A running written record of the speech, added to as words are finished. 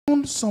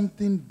found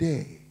something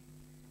there.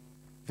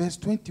 Verse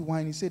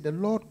 21, he said, the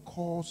Lord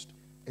caused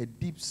a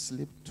deep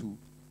sleep to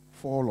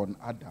fall on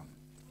Adam,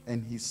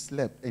 and he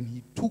slept, and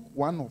he took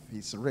one of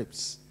his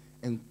ribs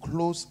and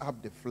closed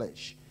up the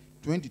flesh.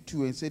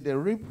 22, and said, the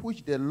rib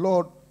which the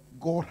Lord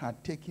God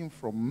had taken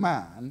from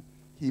man,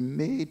 he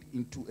made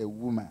into a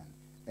woman,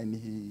 and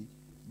he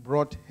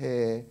brought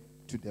her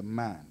to the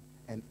man.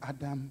 And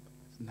Adam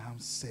now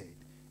said,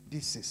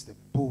 this is the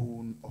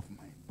bone of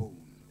my bone,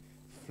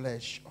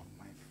 flesh of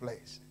my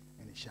flesh,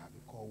 and it shall be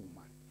called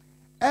woman.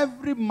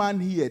 Every man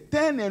here,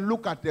 turn and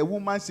look at the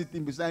woman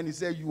sitting beside him. He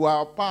said, you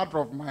are a part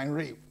of my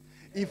rib.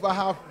 If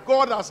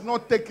God has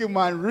not taken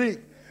my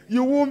rib,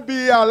 you won't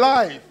be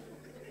alive.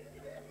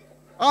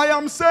 I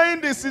am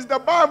saying this is the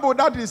Bible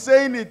that is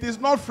saying it. It's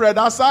not Fred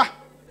Asa.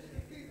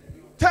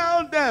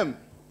 Tell them,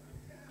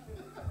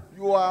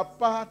 you are a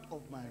part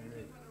of my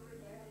rib.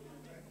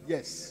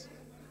 Yes.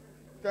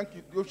 Thank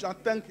you. You shall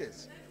thank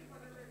us.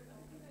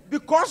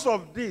 Because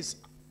of this,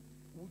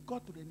 we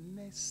got to the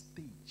next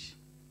stage.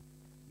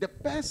 The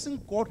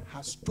person God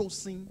has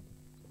chosen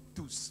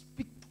to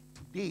speak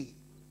today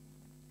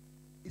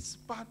is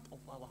part of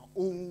our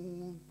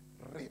own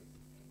rib.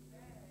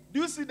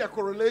 Do you see the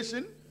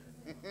correlation?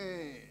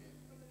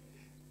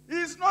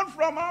 He's not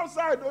from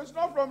outside, or it's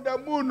not from the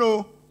moon.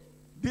 No.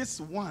 This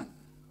one,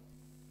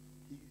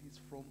 he is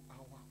from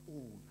our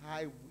own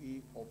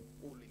highway of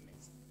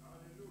holiness.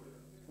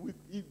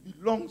 It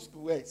belongs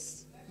to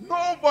us.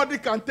 Nobody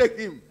can take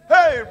him.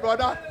 Hey,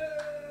 brother.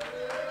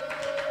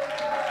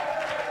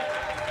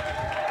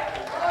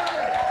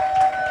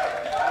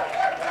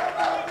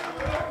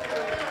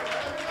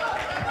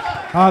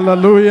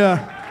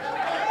 Hallelujah.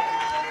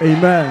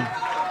 Amen.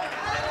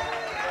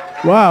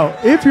 Wow.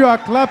 If you are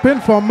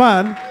clapping for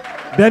man,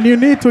 then you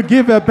need to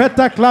give a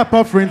better clap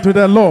offering to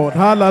the Lord.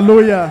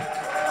 Hallelujah.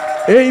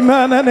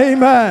 Amen and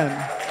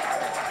amen.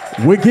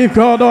 We give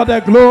God all the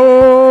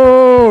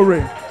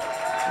glory.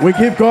 We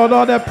give God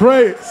all the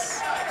praise.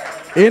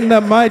 In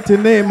the mighty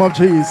name of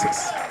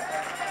Jesus.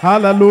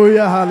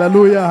 Hallelujah,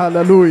 hallelujah,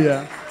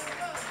 hallelujah.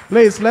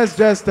 Please, let's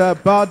just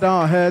bow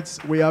down our heads.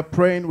 We are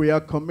praying. We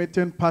are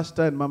committing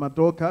Pastor and Mama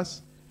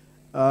Dorcas.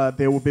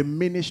 They will be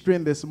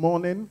ministering this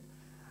morning.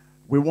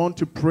 We want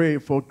to pray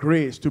for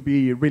grace to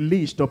be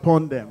released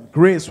upon them.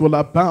 Grace will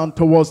abound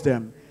towards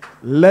them.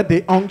 Let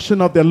the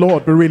unction of the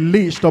Lord be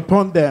released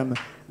upon them.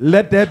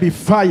 Let there be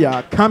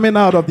fire coming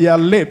out of their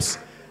lips,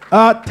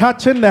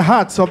 touching the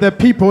hearts of the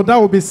people that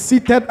will be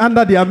seated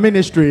under their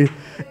ministry.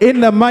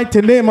 In the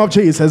mighty name of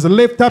Jesus,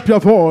 lift up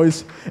your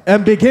voice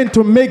and begin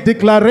to make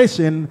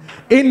declaration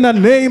in the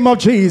name of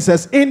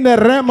Jesus. In the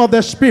realm of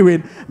the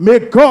Spirit, may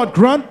God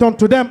grant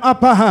unto them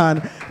upper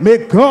hand. May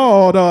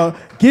God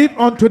give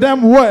unto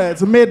them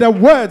words. May the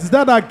words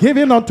that are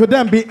given unto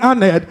them be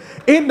honored.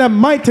 In the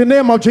mighty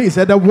name of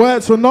Jesus, the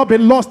words will not be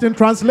lost in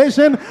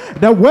translation.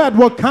 The word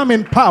will come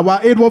in power.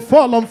 It will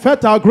fall on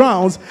fertile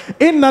grounds.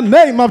 In the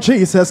name of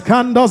Jesus.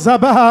 Kando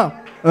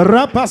Zabaha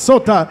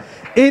Rapasota.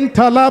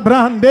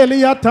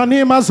 Intalabrandelia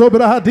tanima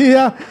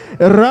zobrahadia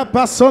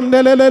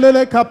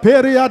rapasondelelele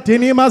kaperia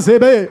tinima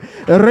zebe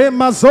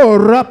remazo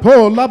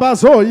rapo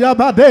labazo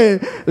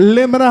yabade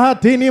limraha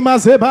tinima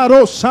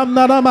zebaro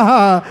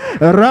shamnaramaha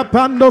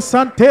rapando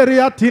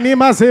santeria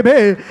tinima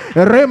zebe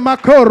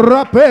remako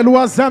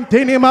rapelwa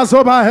zantinima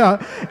zobaya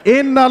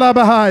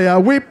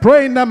innalabahaya. We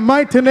pray in the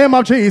mighty name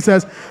of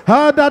Jesus.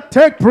 How that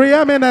take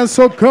preeminence,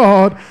 oh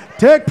God.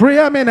 Take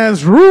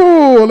preeminence,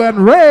 rule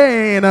and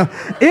reign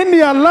in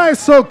your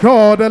lives, oh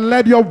God, and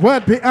let your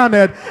word be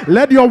honored.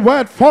 Let your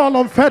word fall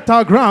on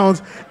fertile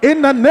grounds.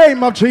 In the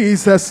name of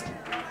Jesus,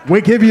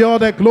 we give you all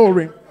the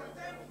glory.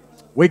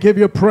 We give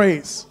you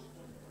praise.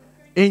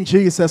 In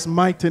Jesus'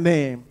 mighty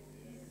name,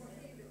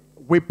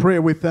 we pray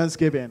with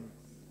thanksgiving.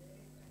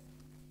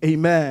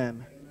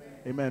 Amen.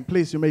 Amen.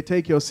 Please, you may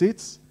take your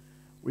seats.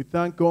 We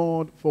thank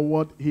God for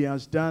what he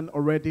has done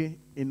already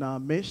in our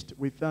midst.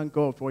 We thank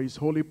God for his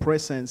holy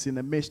presence in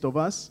the midst of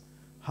us.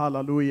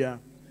 Hallelujah.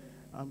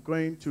 I'm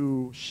going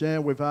to share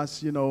with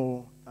us,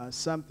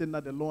 something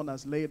that the Lord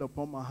has laid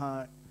upon my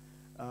heart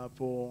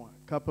for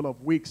a couple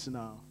of weeks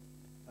now.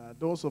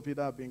 Those of you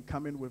that have been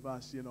coming with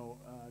us,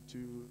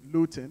 to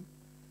Luton,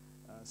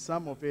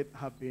 some of it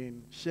have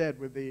been shared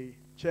with the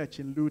church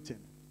in Luton.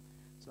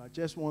 So I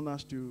just want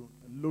us to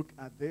look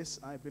at this.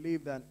 I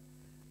believe that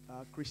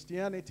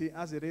Christianity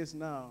as it is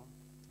now,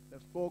 the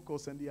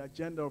focus and the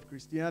agenda of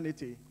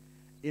Christianity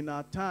in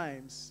our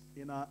times,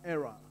 in our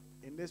era,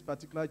 in this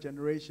particular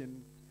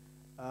generation,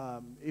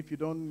 if you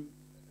don't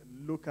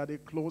look at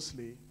it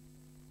closely,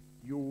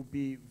 you will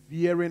be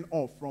veering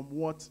off from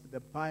what the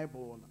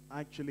Bible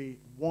actually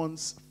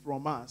wants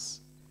from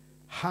us,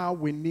 how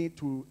we need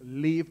to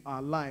live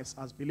our lives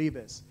as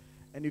believers.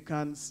 And you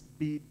can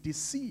be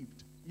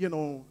deceived,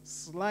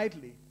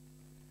 slightly,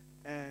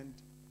 and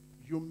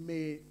you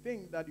may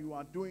think that you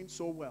are doing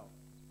so well,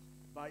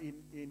 but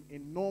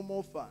in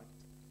normal fact,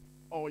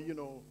 or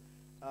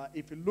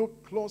if you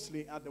look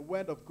closely at the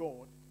Word of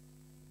God,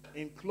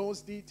 in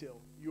close detail,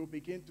 you'll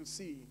begin to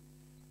see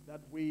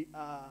that we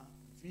are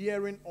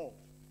veering off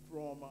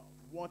from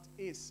what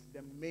is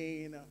the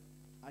main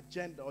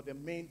agenda or the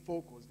main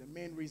focus, the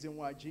main reason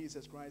why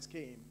Jesus Christ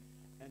came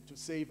and to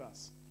save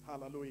us.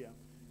 Hallelujah.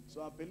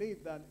 So I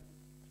believe that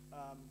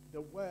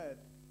the word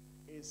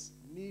is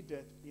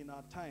needed in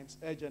our times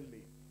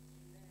urgently.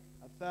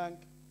 I thank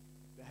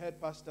the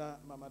head pastor,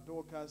 Mama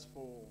Dorcas,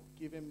 for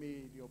giving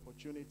me the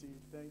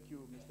opportunity. Thank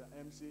you, Mr.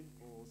 MC,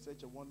 for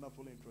such a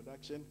wonderful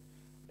introduction.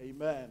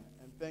 Amen.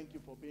 And thank you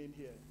for being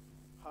here.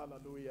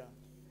 Hallelujah.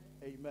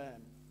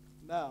 Amen.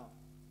 Now,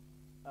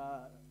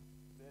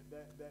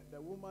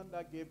 the woman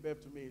that gave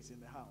birth to me is in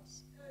the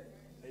house.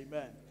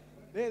 Amen.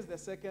 This is the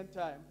second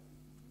time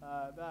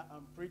that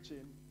I'm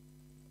preaching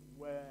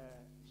where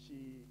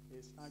she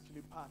is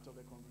actually part of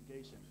the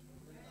congregation.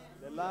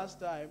 The last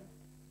time,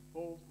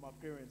 both my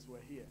parents were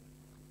here.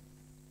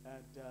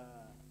 And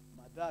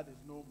my dad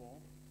is no more.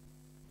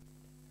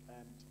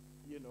 And,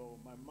 you know,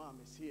 my mom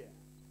is here.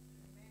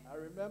 I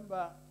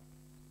remember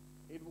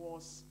it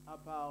was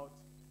about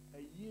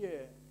a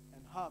year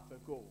and a half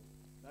ago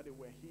that they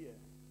were here.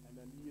 And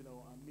then, you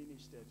know, I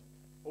ministered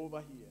over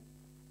here.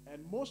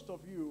 And most of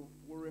you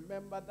will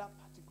remember that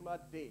particular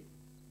day.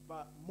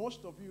 But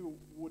most of you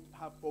would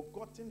have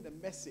forgotten the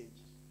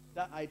message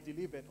that I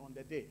delivered on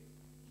the day.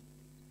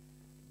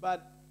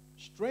 But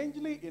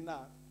strangely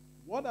enough,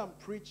 what I'm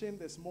preaching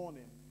this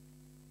morning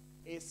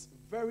is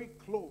very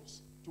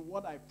close to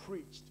what I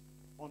preached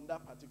on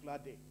that particular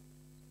day.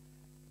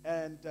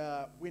 And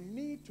we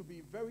need to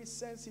be very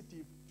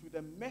sensitive to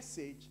the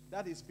message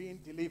that is being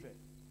delivered.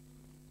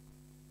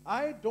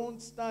 I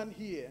don't stand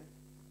here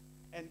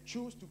and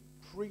choose to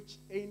preach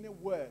any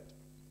word.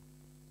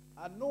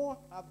 I know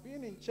I've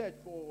been in church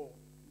for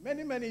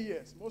many, many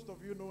years. Most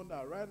of you know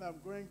now, right? I'm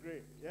going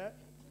gray, yeah?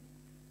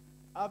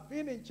 I've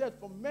been in church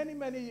for many,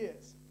 many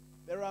years.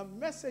 There are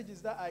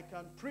messages that I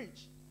can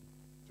preach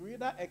to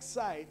either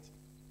excite,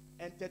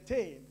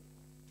 entertain,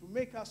 to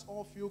make us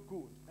all feel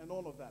good and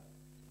all of that.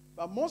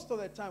 But most of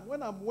the time,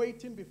 when I'm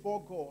waiting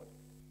before God,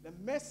 the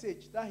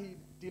message that he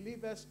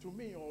delivers to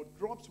me or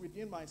drops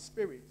within my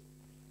spirit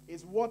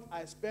is what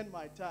I spend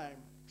my time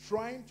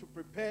trying to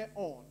prepare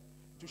on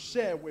to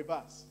share with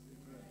us.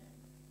 Amen.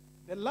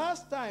 The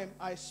last time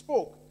I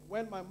spoke,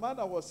 when my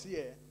mother was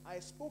here, I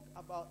spoke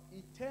about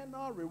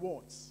eternal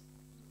rewards.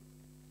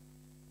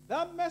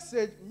 That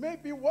message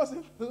maybe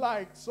wasn't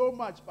liked so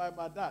much by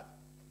my dad.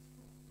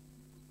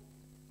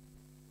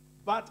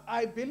 But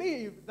I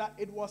believe that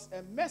it was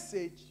a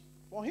message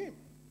for him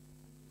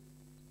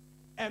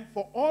and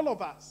for all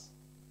of us.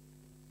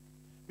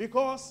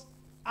 Because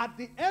at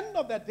the end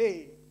of the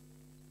day,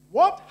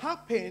 what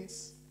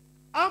happens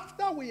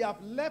after we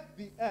have left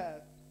the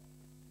earth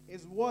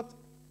is what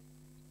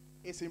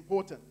is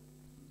important.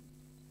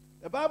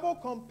 The Bible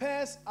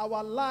compares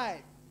our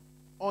life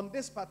on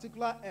this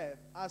particular earth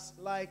as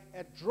like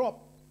a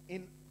drop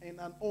in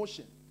an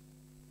ocean.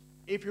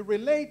 If you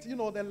relate, you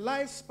know, the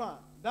lifespan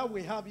that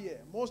we have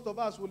here, most of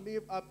us will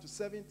live up to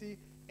 70,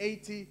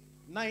 80,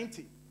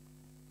 90.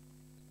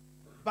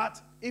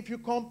 But if you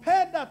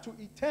compare that to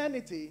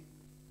eternity,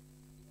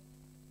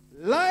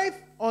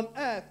 life on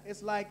earth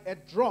is like a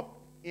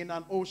drop in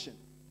an ocean.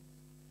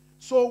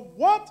 So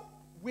what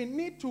we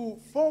need to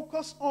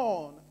focus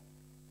on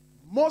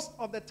most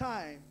of the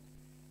time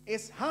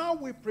is how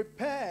we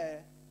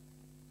prepare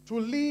to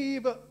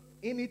live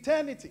in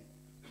eternity.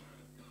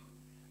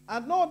 I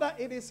know that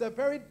it is a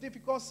very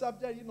difficult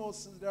subject. You know,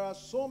 since there are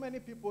so many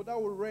people that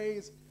will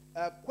raise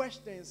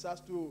questions as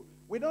to,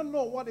 we don't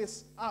know what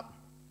is up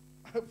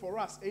for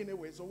us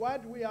anyway. So why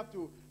do we have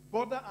to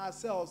bother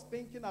ourselves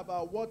thinking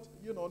about what,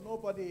 you know,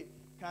 nobody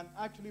can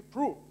actually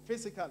prove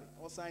physically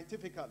or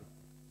scientifically?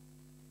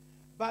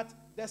 But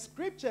the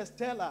scriptures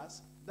tell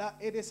us that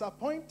it is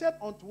appointed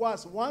unto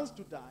us once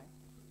to die,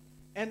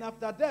 and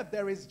after death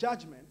there is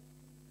judgment.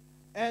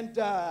 And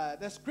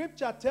the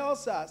scripture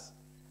tells us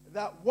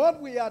that what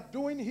we are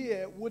doing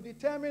here will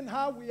determine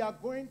how we are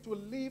going to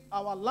live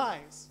our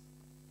lives.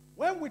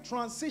 When we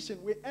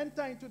transition, we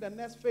enter into the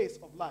next phase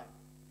of life.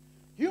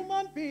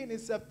 Human being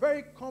is a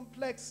very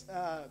complex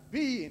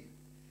being.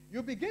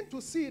 You begin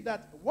to see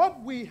that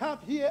what we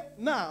have here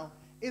now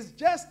is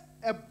just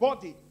a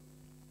body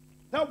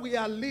that we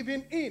are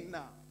living in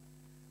now.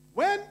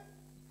 When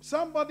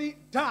somebody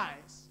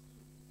dies,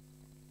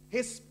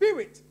 his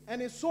spirit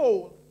and his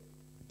soul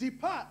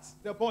departs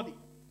the body.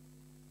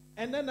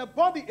 And then the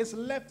body is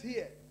left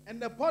here.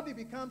 And the body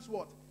becomes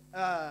what?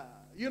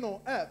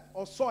 Earth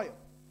or soil.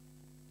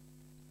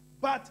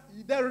 But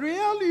the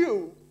real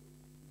you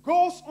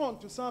goes on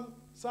to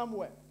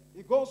somewhere.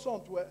 It goes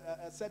on to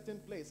a certain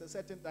place, a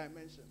certain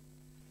dimension.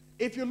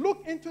 If you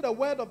look into the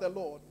word of the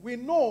Lord, we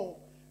know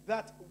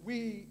that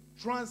we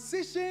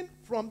transition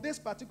from this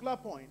particular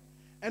point,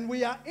 and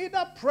we are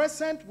either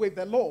present with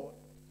the Lord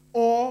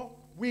or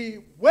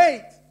we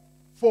wait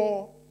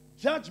for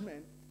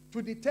judgment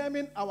to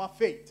determine our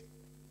fate.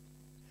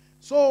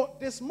 So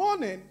this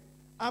morning,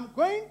 I'm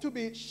going to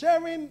be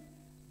sharing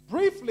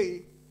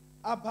briefly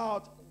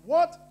about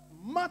what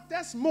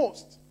matters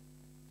most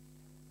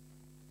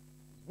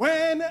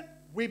when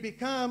we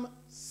become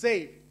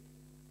saved.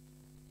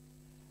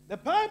 The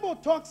Bible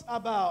talks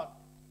about,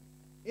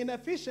 in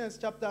Ephesians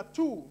chapter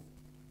 2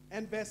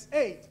 and verse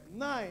 8,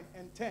 9,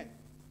 and 10.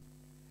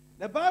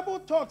 The Bible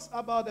talks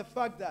about the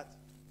fact that,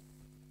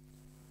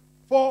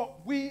 for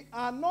we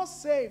are not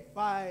saved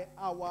by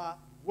our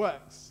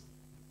works.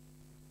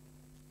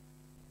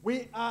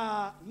 We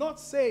are not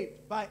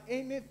saved by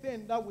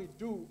anything that we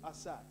do as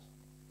such.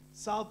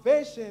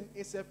 Salvation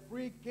is a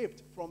free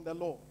gift from the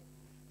Lord.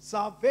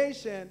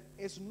 Salvation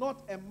is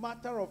not a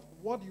matter of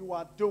what you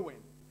are doing,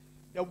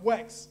 the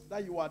works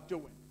that you are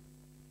doing.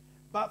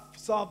 But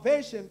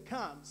salvation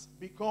comes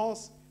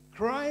because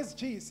Christ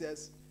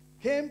Jesus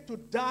came to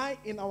die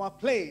in our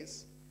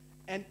place,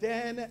 and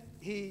then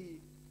he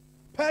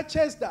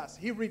purchased us.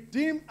 He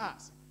redeemed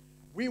us.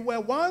 We were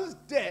once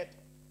dead,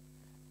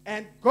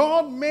 and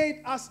God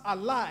made us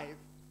alive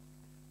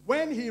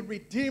when he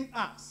redeemed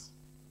us.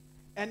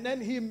 And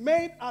then he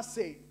made us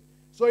saved.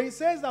 So he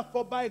says that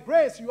for by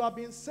grace you have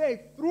been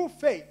saved through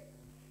faith,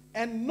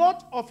 and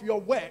not of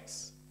your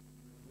works,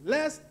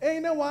 lest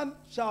anyone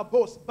shall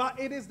boast. But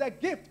it is the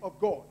gift of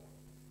God.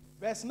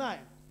 Verse 9.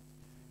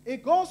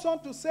 It goes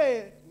on to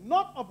say,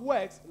 not of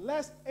works,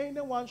 lest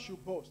anyone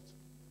should boast.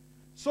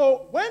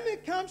 So when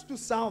it comes to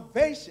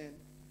salvation,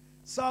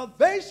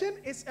 salvation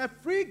is a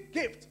free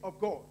gift of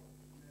God.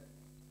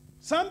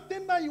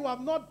 Something that you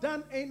have not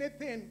done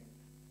anything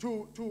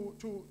to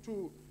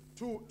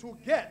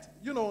get,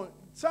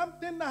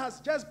 something that has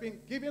just been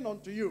given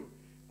unto you.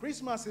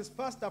 Christmas is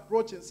fast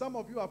approaching. Some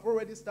of you have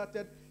already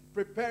started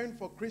preparing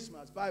for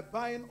Christmas by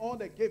buying all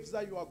the gifts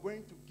that you are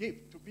going to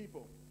give to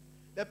people.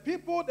 The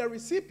people, the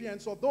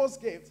recipients of those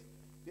gifts,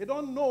 they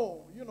don't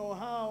know,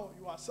 how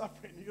you are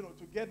suffering,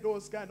 to get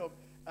those kind of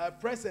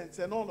presents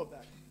and all of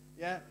that.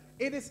 Yeah,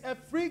 it is a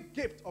free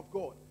gift of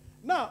God.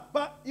 Now,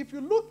 but if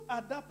you look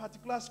at that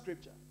particular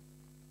scripture,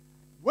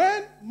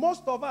 when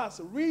most of us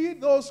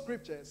read those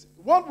scriptures,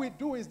 what we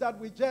do is that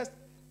we just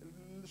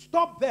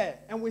stop there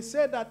and we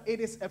say that it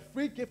is a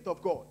free gift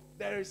of God.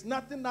 There is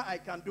nothing that I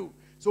can do.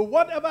 So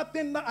whatever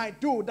thing that I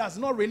do does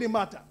not really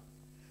matter.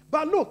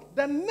 But look,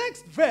 the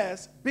next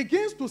verse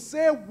begins to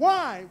say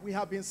why we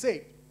have been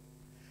saved.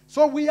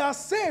 So we are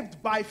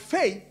saved by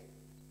faith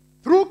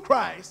through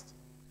Christ,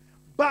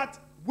 but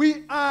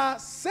we are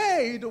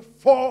saved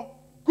for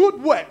good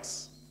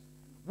works.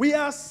 We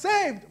are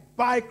saved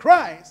by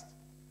Christ,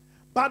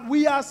 but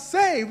we are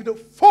saved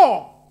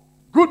for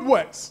good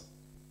works.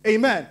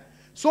 Amen.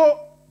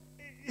 So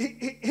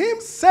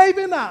him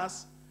saving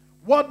us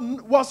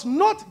was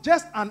not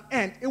just an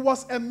end. It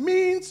was a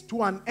means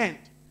to an end.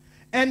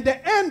 And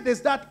the end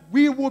is that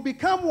we will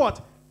become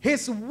what?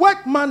 His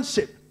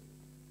workmanship.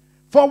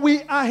 For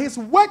we are his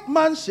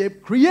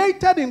workmanship,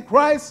 created in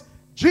Christ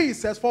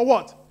Jesus for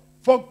what?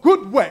 For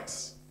good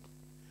works.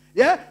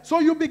 Yeah? So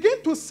you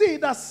begin to see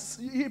that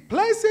he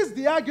places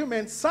the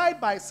argument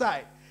side by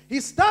side. He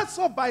starts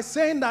off by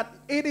saying that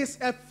it is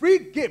a free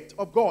gift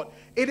of God.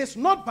 It is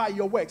not by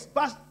your works.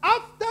 But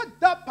after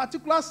that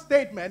particular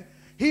statement,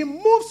 he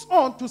moves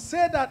on to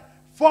say that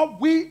for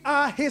we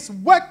are his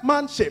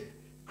workmanship,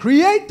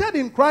 created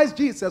in Christ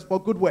Jesus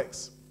for good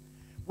works,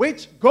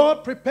 which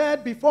God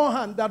prepared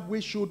beforehand that we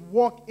should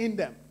walk in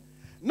them.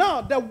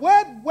 Now, the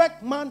word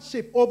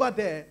workmanship over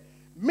there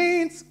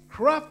means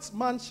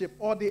craftsmanship,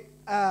 or the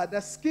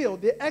skill,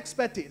 the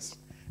expertise,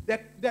 the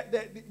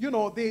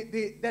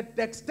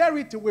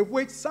dexterity with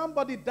which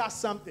somebody does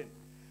something.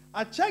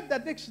 I checked the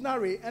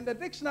dictionary, and the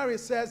dictionary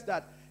says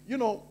that,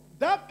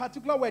 that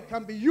particular word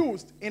can be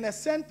used in a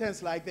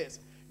sentence like this.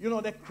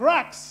 The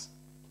cracks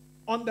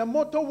on the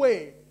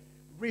motorway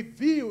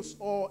reveals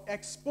or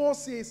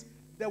exposes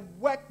the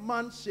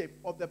workmanship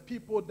of the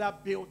people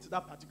that built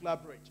that particular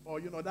bridge, or,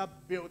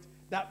 that built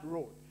that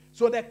road.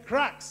 So the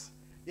cracks,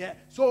 yeah.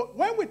 So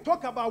when we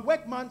talk about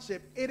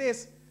workmanship, it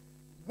is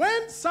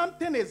when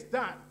something is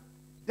done,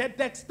 the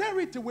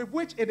dexterity with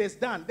which it is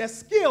done, the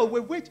skill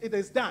with which it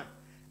is done,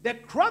 the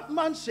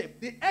craftsmanship,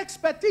 the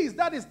expertise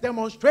that is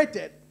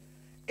demonstrated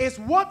is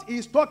what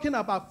he's talking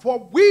about.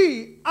 For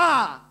we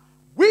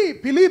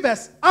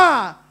believers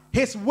are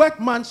his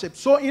workmanship.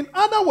 So in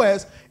other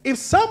words, if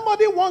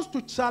somebody wants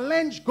to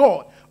challenge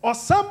God, or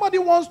somebody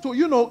wants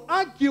to,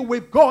 argue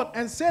with God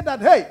and say that,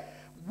 hey,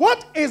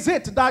 what is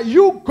it that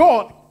you,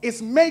 God,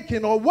 is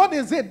making, or what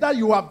is it that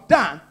you have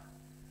done?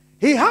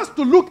 He has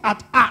to look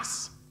at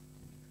us.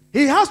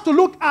 He has to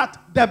look at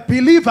the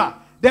believer,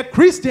 the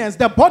Christians,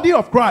 the body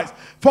of Christ.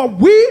 For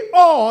we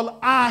all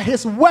are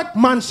his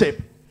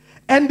workmanship.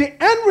 And the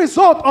end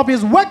result of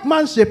his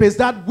workmanship is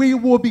that we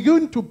will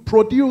begin to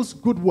produce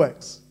good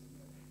works.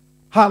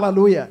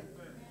 Hallelujah.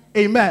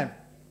 Amen.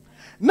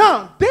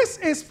 Now, this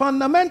is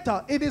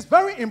fundamental. It is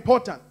very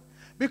important.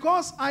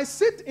 Because I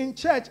sit in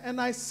church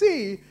and I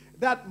see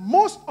that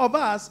most of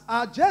us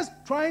are just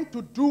trying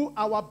to do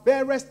our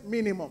barest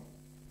minimum.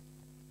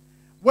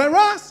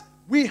 Whereas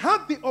we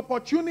have the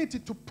opportunity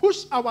to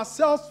push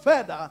ourselves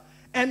further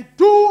and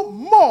do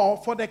more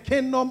for the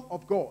kingdom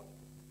of God.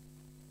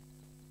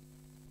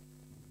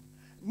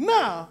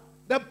 Now,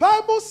 the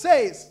Bible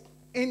says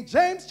in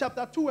James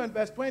chapter 2 and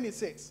verse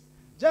 26,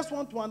 just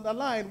want to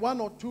underline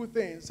one or two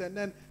things, and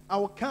then I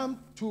will come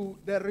to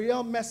the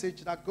real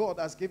message that God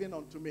has given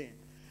unto me.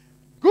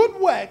 Good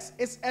works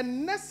is a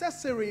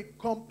necessary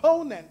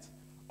component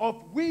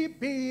of we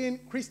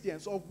being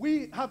Christians, of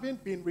we having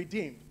been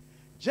redeemed.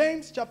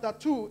 James chapter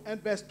 2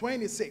 and verse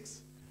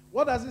 26.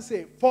 What does it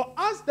say? For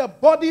as the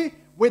body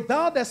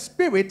without the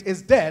spirit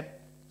is dead,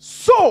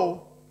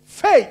 so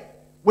faith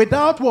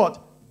without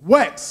what?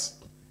 Works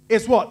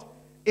is what?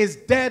 Is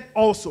dead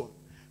also.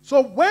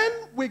 So when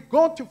we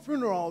go to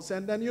funerals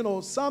and then,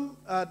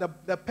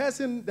 the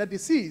person, the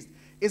deceased,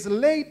 is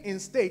laid in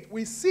state,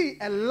 we see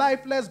a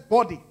lifeless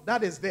body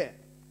that is there.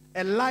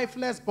 A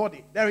lifeless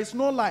body. There is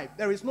no life.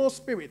 There is no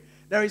spirit.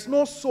 There is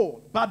no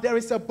soul. But there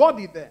is a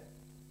body there.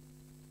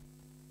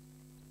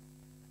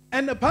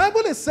 And the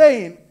Bible is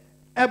saying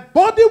a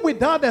body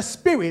without a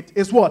spirit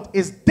is what?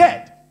 Is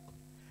dead.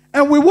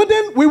 And we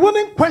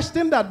wouldn't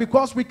question that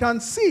because we can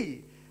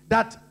see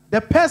that the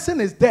person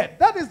is dead.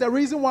 That is the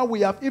reason why we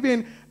have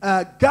even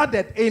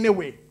gathered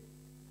anyway.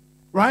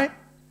 Right?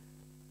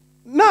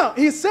 Now,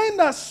 he's saying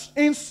that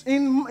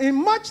in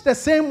much the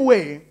same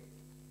way,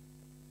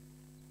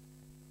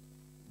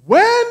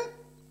 when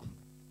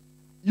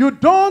you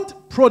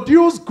don't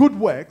produce good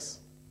works,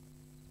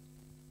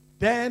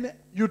 then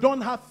you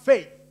don't have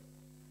faith.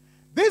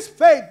 This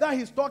faith that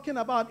he's talking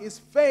about is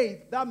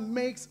faith that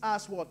makes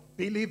us what?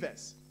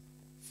 Believers.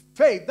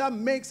 Faith that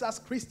makes us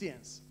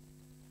Christians.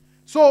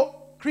 So,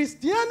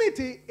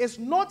 Christianity is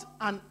not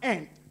an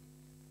end.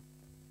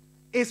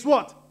 It's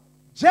what?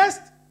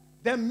 Just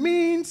the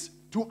means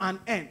to an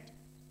end.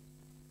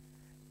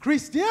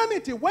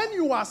 Christianity, when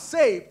you are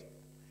saved,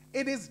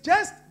 it is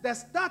just the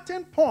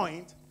starting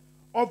point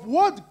of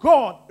what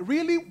God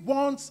really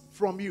wants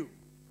from you.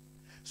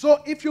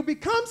 So if you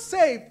become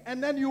saved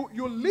and then you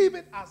leave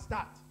it as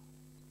that,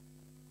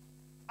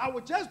 I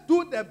will just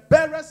do the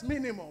barest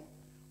minimum.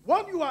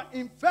 What you are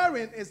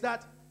inferring is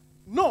that,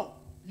 no,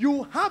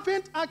 you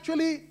haven't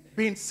actually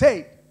been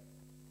saved.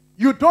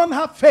 You don't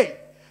have faith.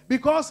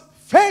 Because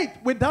faith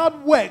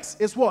without works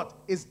is what?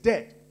 Is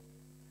dead.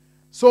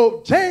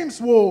 So James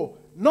will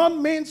not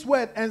mince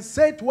word and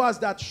say to us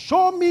that,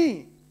 show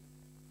me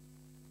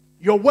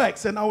your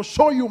works and I will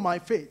show you my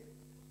faith.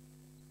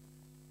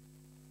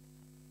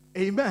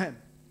 Amen.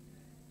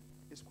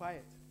 It's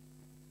quiet.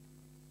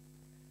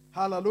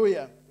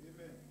 Hallelujah.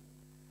 Amen.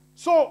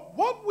 So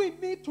what we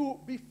need to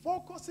be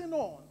focusing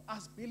on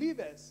as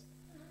believers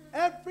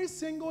every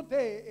single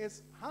day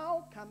is,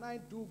 how can I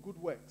do good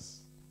works?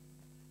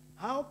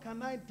 How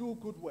can I do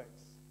good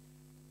works?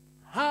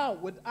 How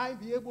would I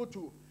be able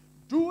to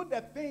do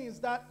the things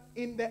that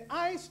in the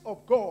eyes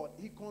of God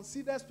he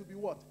considers to be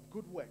what?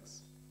 Good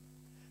works.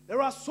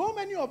 There are so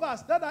many of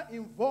us that are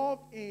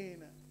involved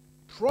in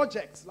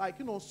projects, like,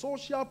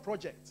 social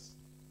projects.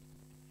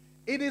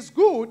 It is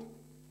good,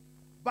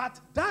 but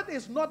that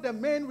is not the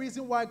main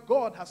reason why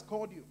God has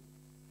called you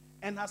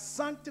and has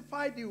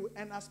sanctified you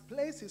and has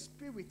placed his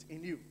spirit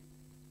in you.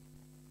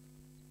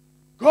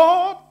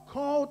 God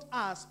called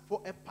us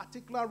for a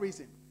particular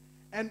reason.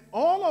 And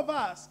all of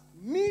us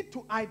need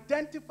to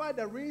identify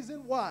the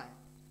reason why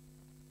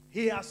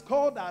he has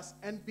called us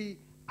and be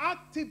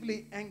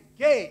actively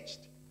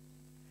engaged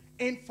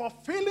in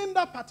fulfilling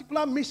that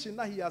particular mission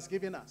that he has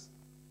given us.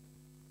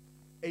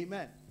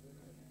 Amen.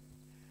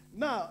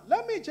 Now,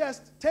 let me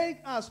just take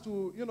us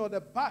to, the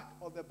back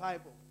of the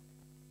Bible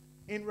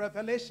in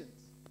Revelations.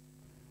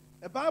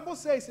 The Bible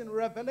says in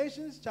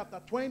Revelations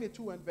chapter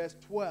 22 and verse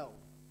 12.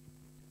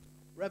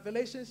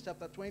 Revelations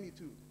chapter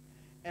 22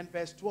 and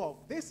verse 12.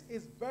 This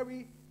is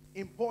very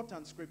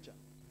important scripture.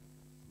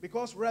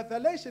 Because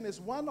Revelation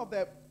is one of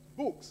the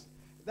books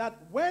that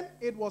when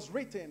it was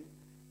written,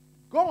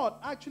 God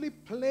actually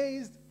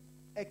placed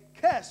a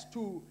curse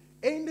to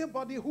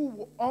anybody who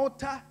will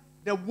alter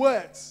the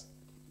words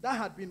that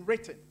had been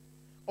written,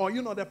 or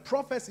the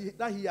prophecy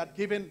that he had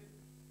given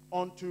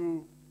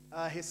unto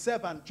his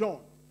servant John,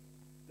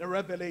 the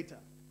revelator.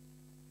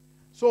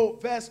 So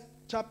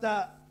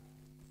chapter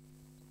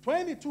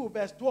 22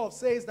 verse 12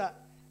 says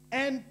that,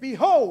 and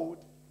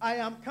behold, I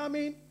am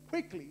coming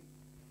quickly,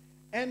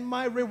 and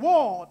my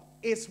reward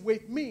is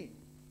with me.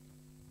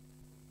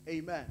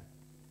 Amen.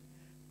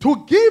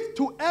 To give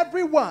to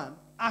everyone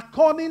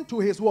according to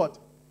his what?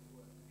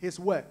 His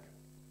work.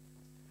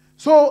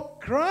 So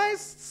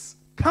Christ's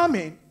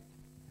coming,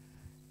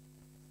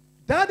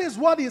 that is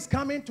what he's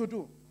coming to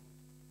do.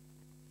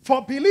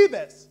 For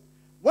believers,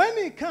 when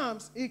he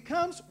comes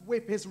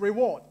with his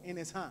reward in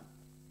his hand.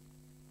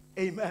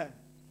 Amen.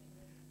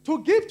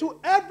 To give to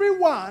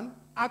everyone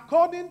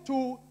according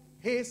to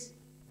his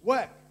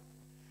work.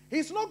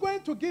 He's not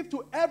going to give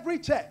to every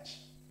church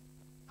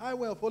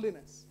highway of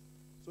holiness.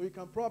 So you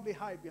can probably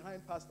hide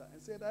behind pastor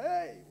and say that,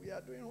 hey, we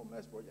are doing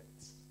homeless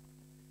projects.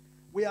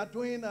 We are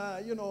doing,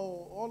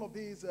 all of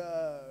these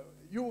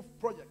youth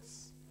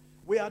projects.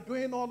 We are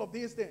doing all of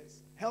these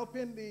things.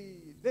 Helping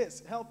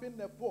helping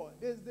the poor,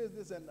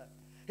 this, and that.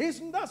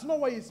 That's not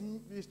what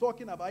he's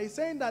talking about. He's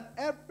saying that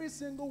every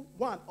single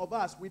one of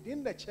us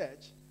within the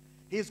church,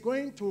 he's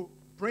going to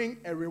bring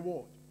a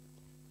reward.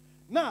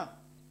 Now,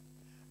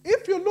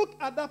 if you look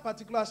at that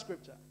particular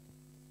scripture,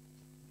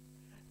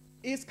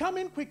 is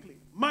coming quickly.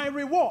 My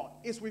reward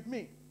is with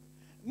me.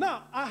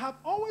 Now, I have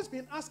always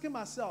been asking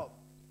myself,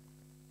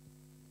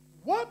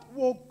 what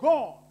will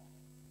God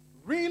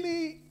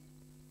really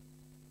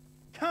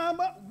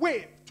come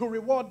with to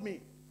reward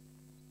me?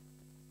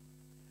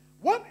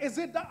 What is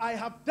it that I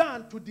have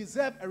done to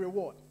deserve a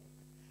reward?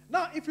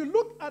 Now, if you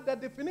look at the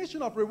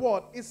definition of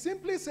reward, it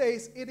simply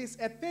says it is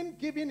a thing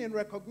given in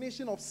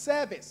recognition of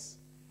service,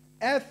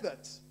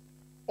 effort,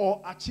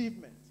 or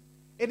achievement.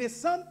 It is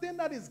something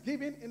that is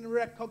given in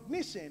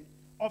recognition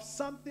of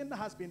something that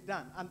has been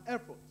done, an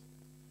effort,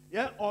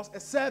 or a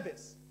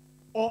service,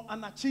 or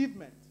an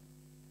achievement.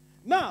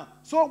 Now,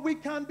 so we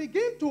can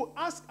begin to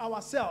ask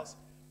ourselves,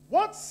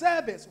 what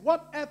service,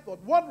 what effort,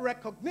 what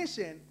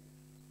recognition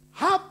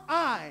have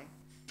I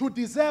to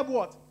deserve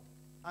what?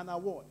 An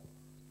award.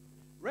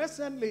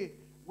 Recently,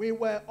 we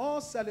were all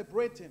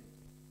celebrating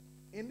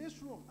in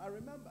this room. I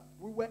remember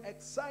we were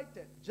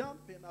excited,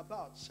 jumping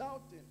about,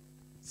 shouting,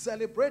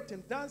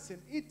 celebrating,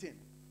 dancing, eating,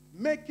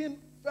 making,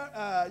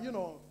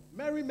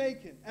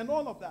 merrymaking, and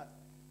all of that.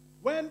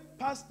 When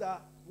Pastor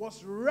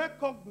was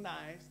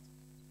recognized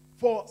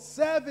for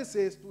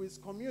services to his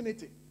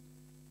community,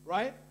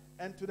 right,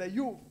 and to the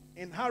youth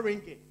in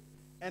Haringey,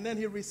 and then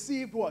he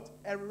received what?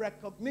 A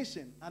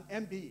recognition, an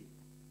MBE.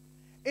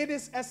 It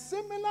is a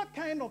similar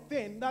kind of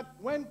thing that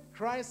when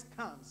Christ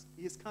comes,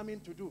 he is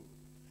coming to do.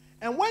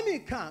 And when he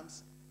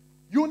comes,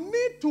 you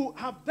need to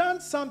have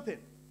done something.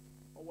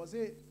 Or was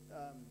it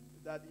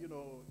that,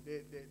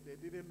 they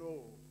didn't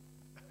know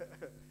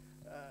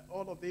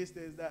all of these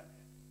things, that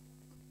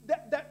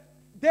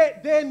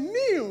they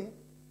knew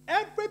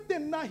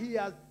everything that he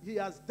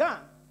has done,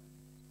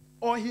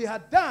 or he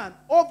had done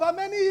over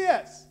many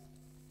years,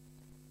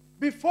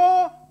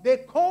 before they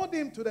called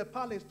him to the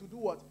palace to do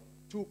what?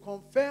 To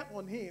confer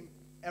on him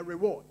a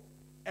reward,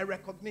 a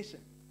recognition.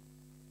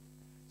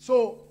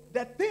 So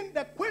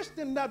the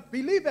question that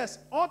believers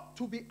ought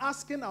to be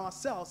asking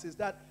ourselves is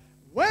that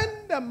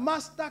when the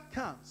Master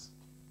comes,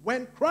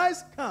 when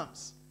Christ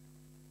comes,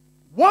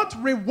 what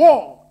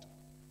reward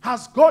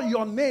has got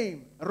your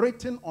name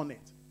written on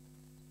it?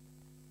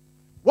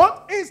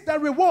 What is the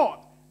reward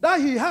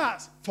that he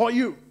has for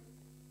you?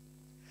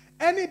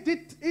 And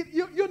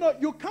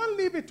you can't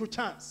leave it to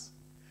chance.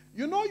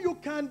 You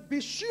can be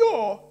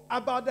sure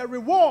about the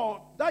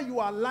reward that you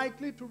are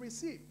likely to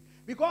receive.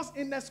 Because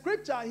in the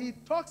scripture, he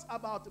talks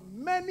about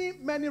many,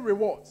 many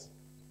rewards.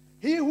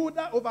 He who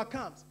that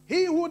overcomes,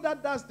 he who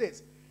that does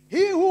this,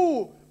 he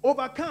who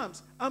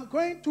overcomes, I'm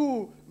going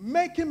to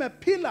make him a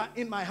pillar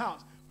in my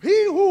house.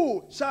 He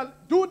who shall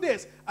do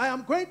this, I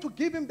am going to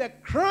give him the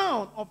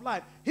crown of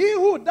life. He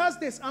who does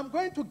this, I'm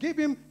going to give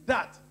him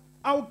that.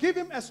 I'll give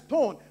him a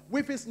stone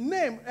with his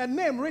name, a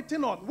name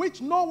written on,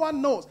 which no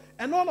one knows,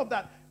 and all of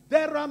that.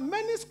 There are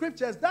many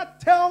scriptures that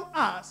tell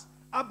us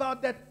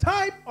about the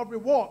type of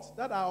rewards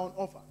that are on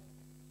offer.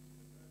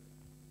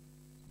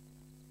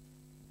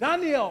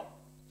 Daniel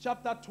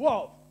chapter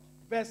 12,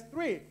 verse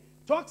 3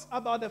 talks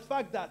about the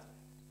fact that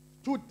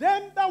to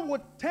them that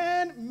would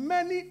turn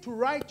many to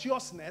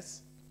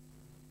righteousness,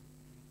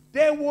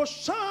 they will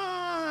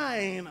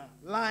shine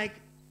like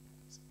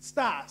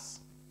stars.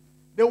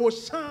 They will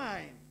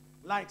shine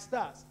like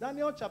stars.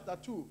 Daniel chapter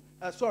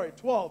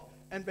 12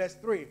 and verse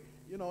 3.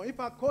 If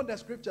I quote the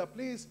scripture,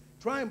 please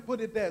try and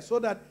put it there so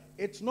that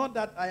it's not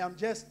that I am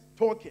just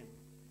talking.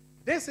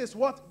 This is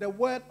what the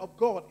word of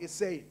God is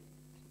saying.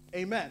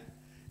 Amen.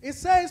 It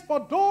says,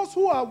 for those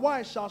who are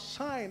wise shall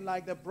shine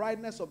like the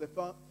brightness of the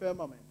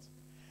firmament.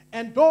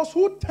 And those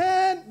who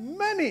turn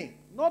many,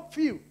 not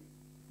few.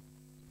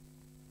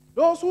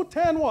 Those who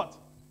turn what?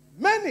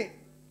 Many,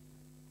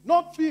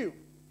 not few.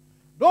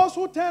 Those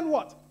who turn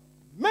what?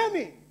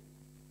 Many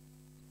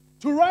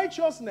to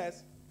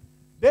righteousness,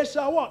 they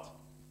shall what?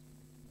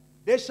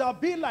 They shall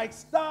be like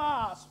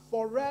stars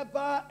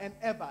forever and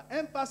ever.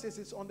 Emphasis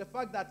is on the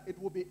fact that it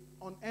will be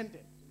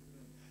unending.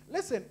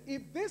 Listen,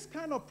 if this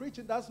kind of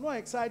preaching does not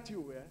excite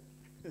you,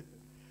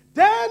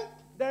 then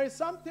there is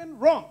something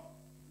wrong.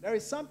 There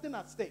is something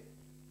at stake.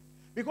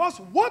 Because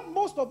what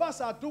most of us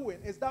are doing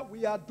is that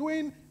we are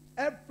doing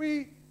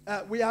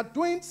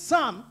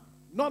some,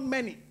 not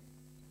many.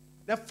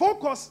 The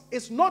focus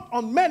is not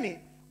on many.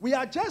 We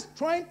are just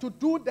trying to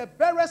do the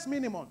barest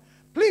minimum.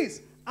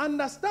 Please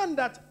understand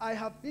that I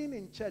have been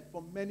in church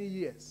for many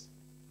years.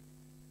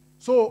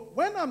 So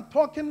when I'm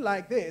talking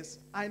like this,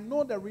 I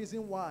know the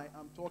reason why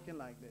I'm talking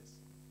like this.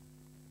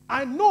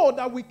 I know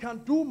that we can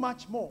do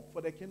much more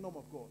for the kingdom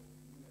of God.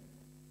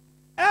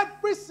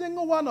 Every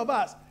single one of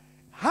us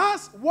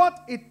has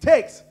what it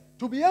takes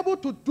to be able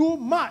to do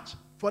much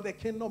for the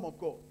kingdom of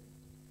God.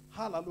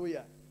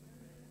 Hallelujah.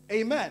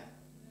 Amen.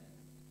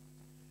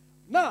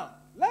 Now,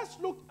 let's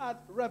look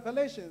at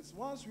Revelations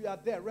once we are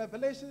there.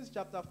 Revelations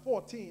chapter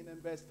 14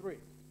 and verse 3.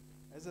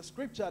 There's a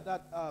scripture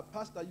that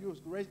Pastor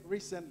used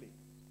recently.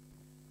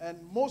 And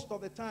most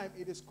of the time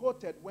it is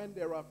quoted when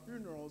there are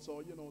funerals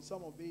or,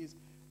 some of these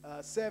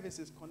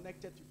services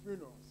connected to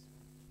funerals.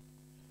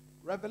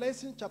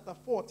 Revelation chapter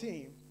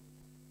 14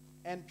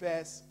 and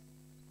verse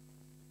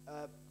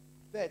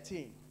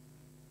 13.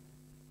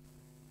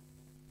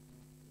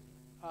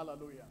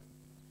 Hallelujah.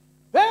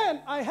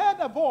 Then I heard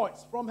a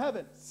voice from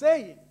heaven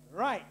saying,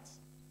 "Write,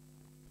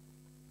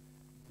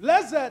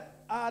 blessed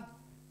are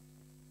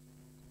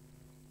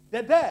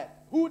the dead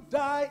who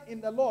die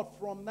in the Lord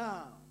from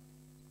now.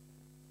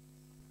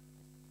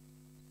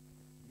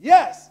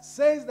 Yes,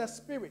 says the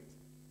Spirit,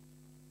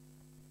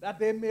 that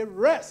they may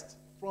rest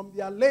from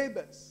their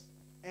labors,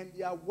 and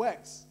their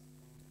works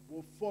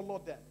will follow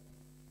them."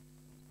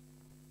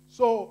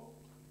 So,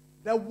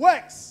 the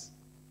works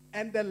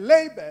and the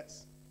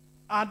labors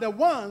are the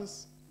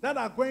ones that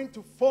are going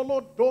to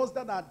follow those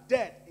that are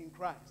dead in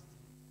Christ.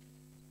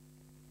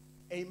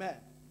 Amen.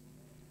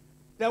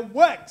 The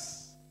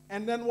works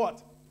and then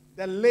what?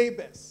 The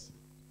labors.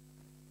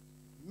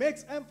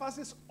 Makes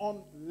emphasis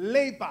on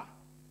labor.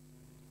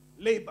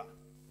 Labor.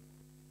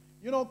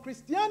 You know,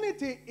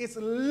 Christianity is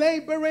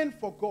laboring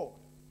for God.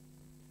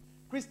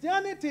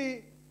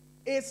 Christianity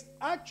is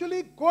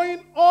actually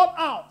going all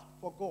out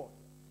for God.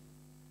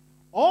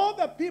 All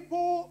the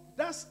people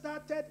that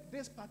started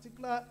this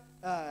particular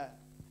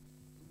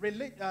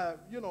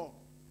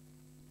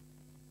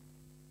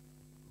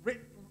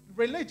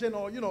religion,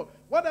 or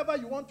whatever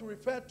you want to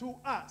refer to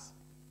as,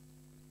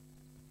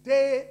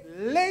 they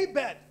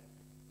labored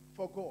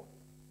for God.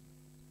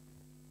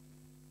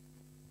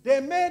 They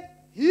made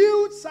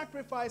huge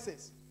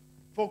sacrifices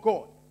for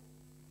God.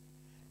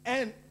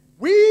 And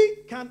we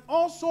can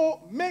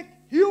also make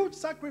huge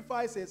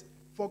sacrifices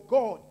for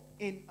God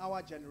in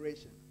our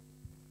generation.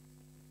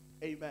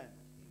 Amen.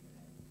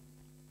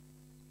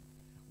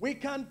 We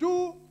can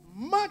do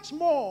much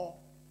more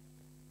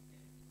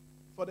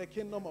for the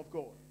kingdom of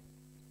God.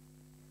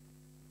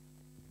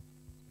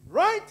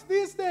 Write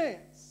these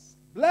things.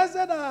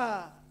 Blessed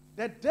are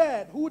the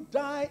dead who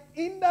die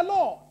in the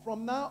Lord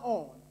from now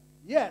on.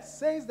 Yes,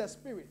 says the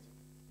Spirit,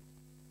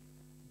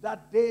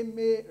 that they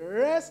may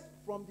rest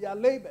from their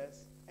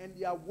labors, and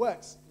their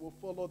works will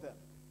follow them.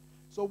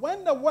 So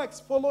when the works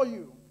follow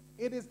you,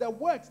 it is the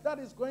works that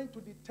is going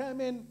to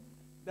determine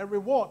the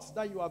rewards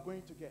that you are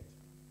going to get.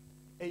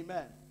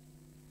 Amen.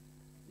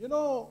 You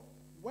know,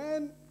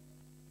 when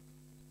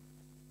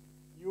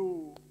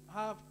you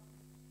have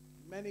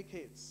many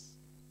kids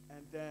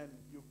and then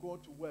you go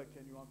to work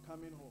and you are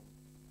coming home,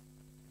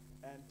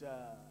 and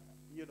the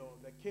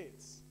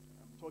kids,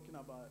 I'm talking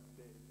about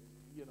the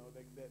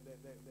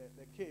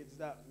kids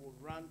that will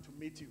run to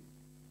meet you.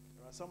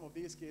 There are some of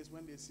these kids,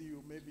 when they see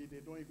you, maybe they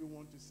don't even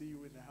want to see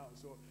you in the house.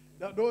 So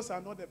those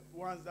are not the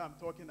ones that I'm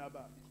talking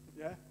about.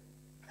 Yeah.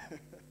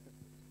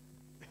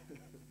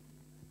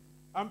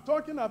 I'm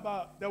talking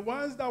about the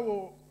ones that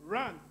will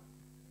run,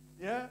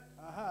 yeah,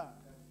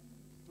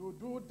 to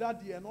do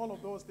daddy and all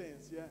of those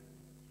things, yeah,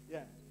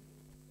 yeah.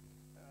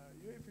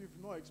 If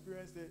you've not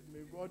experienced it,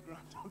 may God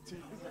grant unto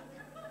you.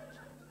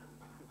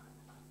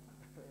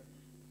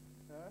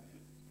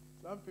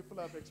 Some people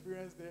have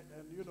experienced it,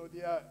 and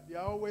they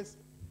are always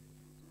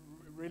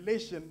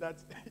relation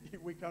that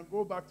we can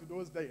go back to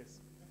those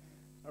days.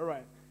 All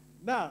right.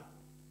 Now,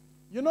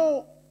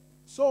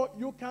 so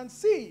you can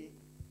see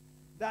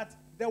that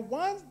the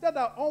ones that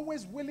are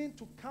always willing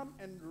to come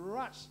and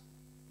rush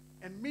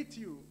and meet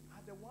you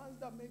are the ones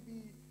that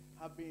maybe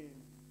have been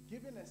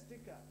given a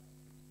sticker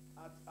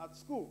at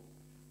school,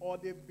 or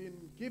they've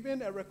been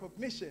given a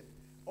recognition,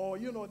 or,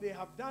 they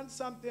have done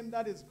something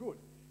that is good.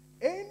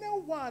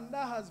 Anyone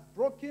that has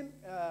broken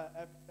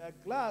a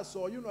glass,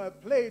 or, a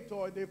plate,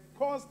 or they've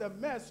caused a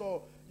mess,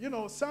 or,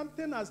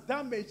 something has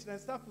damaged and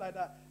stuff like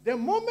that, the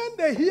moment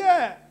they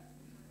hear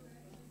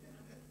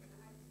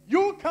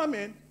you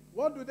coming,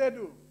 what do?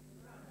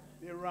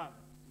 They run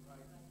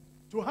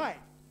to hide.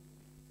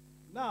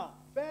 Now,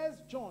 1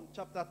 John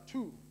chapter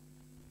 2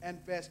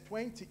 and verse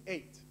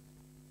 28.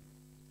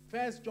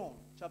 1 John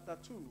chapter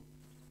 2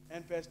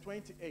 and verse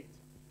 28.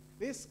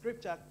 This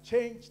scripture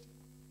changed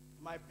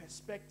my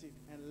perspective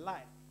and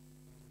life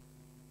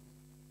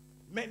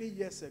many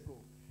years ago.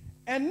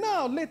 And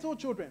now, little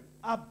children,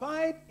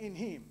 abide in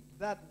him,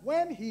 that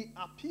when he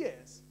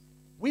appears,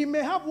 we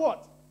may have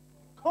what?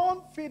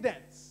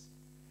 Confidence.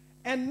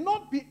 And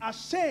not be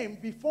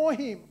ashamed before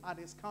him at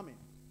his coming.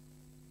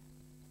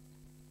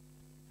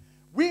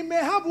 We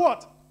may have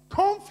what?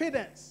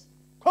 Confidence.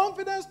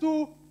 Confidence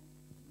to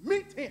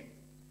meet him.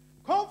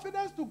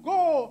 Confidence to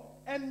go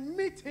and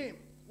meet him.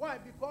 Why?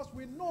 Because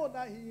we know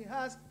that he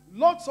has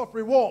lots of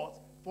rewards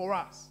for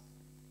us.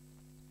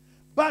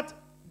 But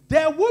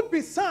there would be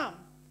some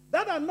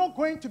that are not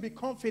going to be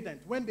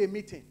confident when they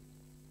meet him.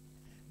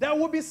 There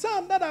will be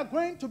some that are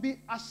going to be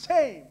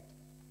ashamed.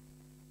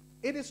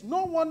 It is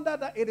no wonder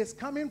that it is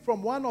coming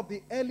from one of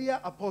the earlier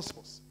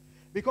apostles.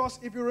 Because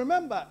if you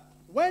remember,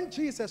 when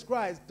Jesus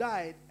Christ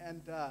died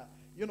and, the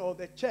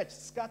church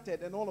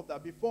scattered and all of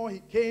that, before he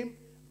came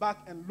back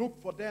and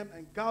looked for them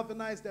and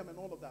galvanized them and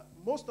all of that,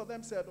 most of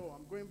them said,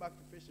 I'm going back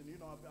to fishing.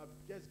 I've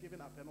just given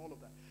up and all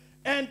of that.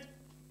 And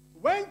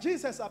when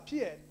Jesus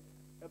appeared,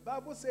 the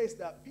Bible says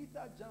that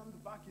Peter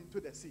jumped back into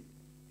the sea.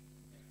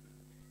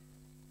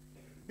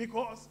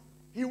 Because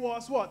he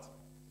was what?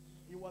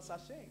 He was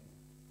ashamed.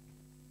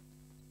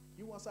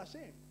 He was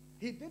ashamed.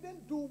 He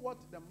didn't do what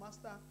the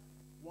master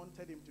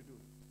wanted him to do.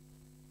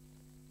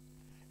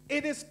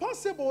 It is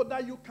possible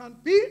that you can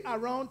be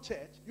around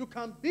church, you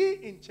can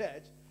be in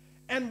church,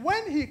 and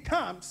when he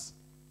comes,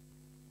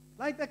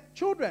 like the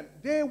children,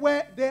 they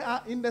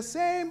are in the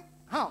same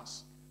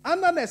house,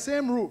 under the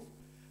same roof.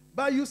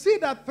 But you see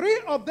that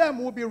 3 of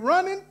them will be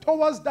running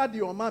towards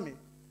daddy or mommy,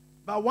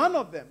 but 1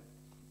 of them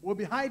will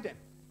be hiding.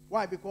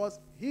 Why? Because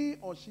he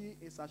or she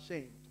is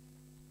ashamed.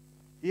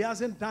 He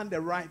hasn't done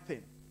the right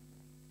thing.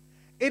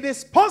 It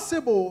is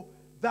possible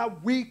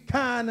that we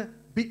can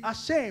be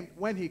ashamed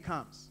when he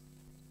comes.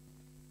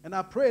 And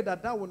I pray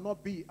that that will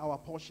not be our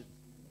portion.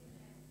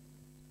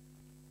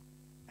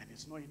 And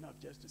it's not enough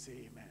just to say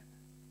amen.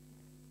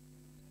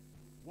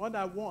 What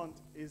I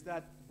want is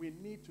that we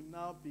need to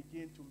now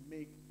begin to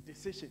make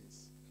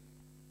decisions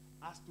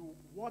as to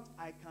what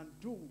I can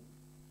do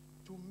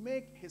to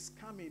make his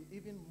coming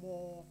even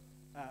more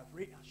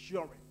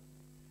reassuring.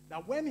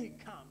 That when he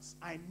comes,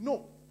 I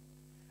know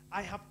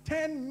I have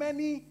turned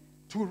many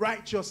to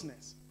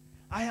righteousness.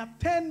 I have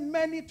turned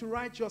many to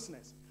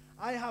righteousness.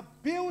 I have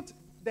built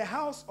the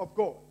house of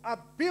God. I've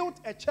built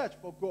a church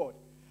for God.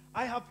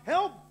 I have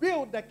helped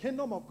build the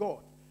kingdom of God.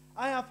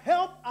 I have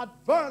helped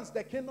advance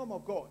the kingdom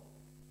of God.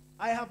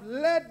 I have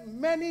led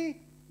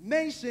many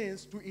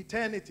nations to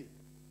eternity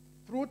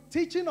through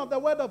teaching of the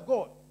word of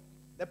God,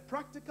 the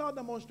practical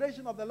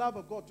demonstration of the love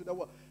of God to the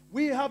world.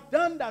 We have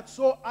done that,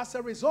 so as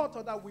a result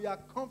of that, we are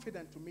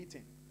confident to meet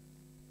him.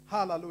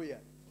 Hallelujah.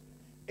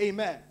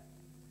 Amen.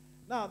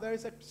 Now, there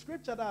is a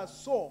scripture that I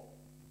saw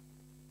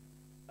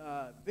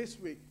this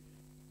week.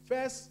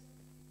 1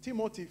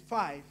 Timothy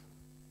 5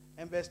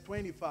 and verse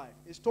 25.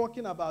 It's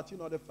talking about,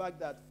 the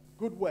fact that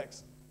good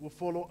works will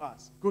follow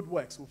us. Good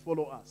works will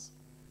follow us.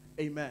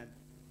 Amen.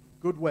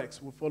 Good works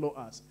will follow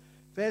us.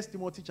 1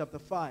 Timothy chapter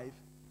 5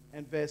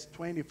 and verse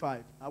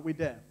 25. Are we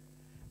there?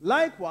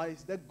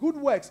 Likewise, the good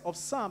works of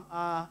some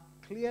are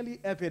clearly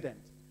evident,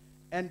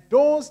 and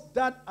those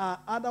that are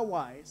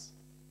otherwise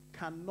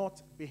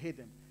cannot be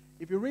hidden.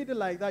 If you read it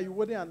like that, you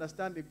wouldn't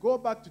understand it. Go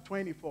back to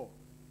 24.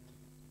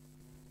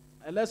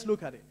 And let's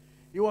look at it.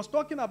 He was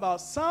talking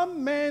about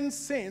some men's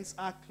sins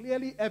are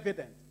clearly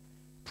evident,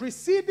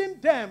 preceding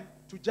them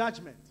to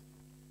judgment.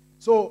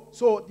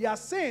 So their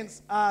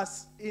sins are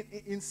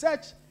in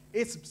such,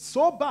 it's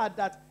so bad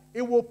that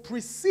it will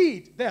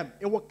precede them.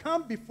 It will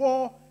come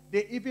before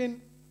they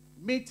even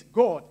meet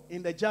God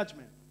in the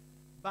judgment.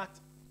 But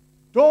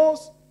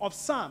those of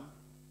some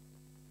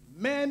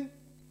men,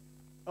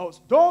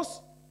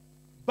 those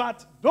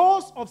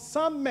of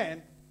some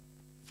men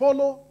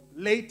follow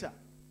later.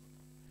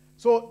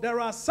 So there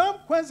are some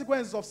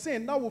consequences of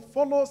sin that will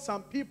follow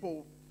some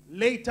people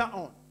later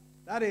on.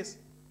 That is,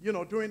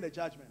 during the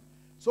judgment.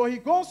 So he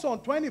goes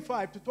on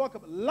 25 to talk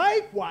about,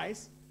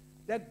 likewise,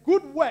 the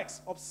good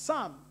works of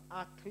some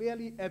are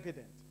clearly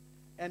evident,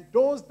 and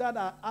those that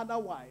are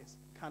otherwise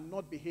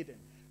cannot be hidden.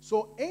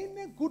 So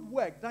any good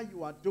work that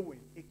you are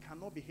doing, it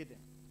cannot be hidden.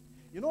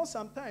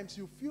 Sometimes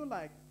you feel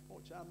like,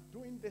 I'm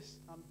doing this,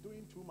 I'm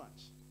doing too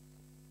much.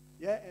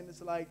 Yeah, and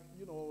it's like,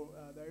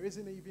 there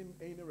isn't even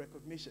any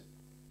recognition.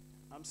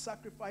 I'm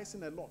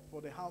sacrificing a lot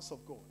for the house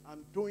of God.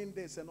 I'm doing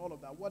this and all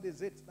of that. What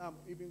is it that I'm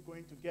even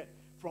going to get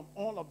from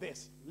all of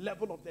this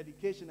level of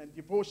dedication and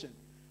devotion?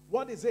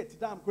 What is it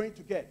that I'm going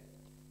to get?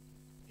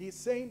 He's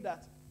saying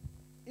that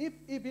if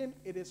even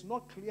it is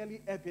not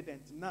clearly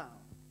evident now,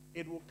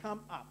 it will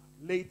come up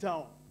later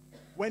on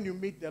when you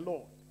meet the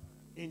Lord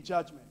in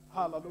judgment.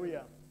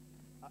 Hallelujah.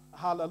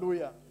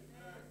 Hallelujah.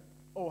 Amen.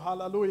 Oh,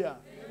 hallelujah.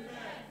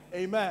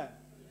 Amen. Amen.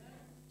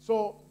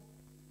 So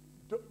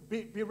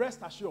be rest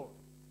assured.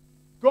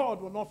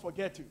 God will not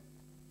forget you.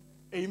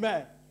 Amen.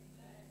 Amen.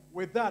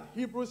 With that,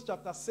 Hebrews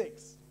chapter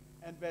 6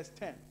 and verse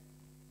 10.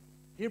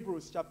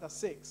 Hebrews chapter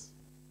 6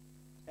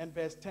 and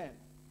verse 10.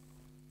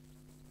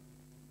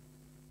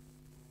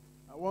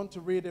 I want to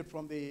read it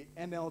from the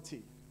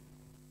NLT,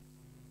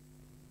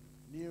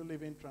 New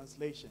Living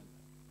Translation.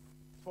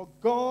 For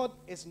God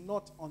is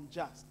not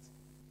unjust.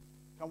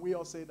 Can we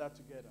all say that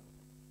together?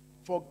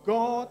 For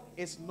God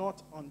is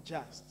not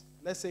unjust.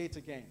 Let's say it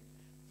again.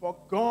 For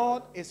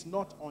God is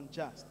not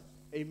unjust.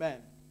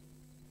 Amen.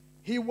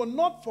 He will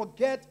not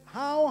forget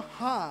how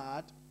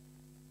hard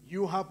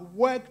you have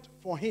worked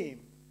for him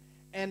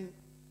and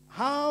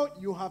how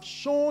you have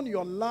shown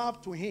your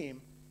love to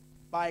him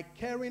by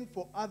caring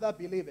for other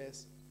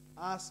believers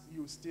as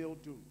you still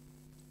do.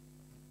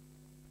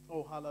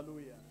 Oh,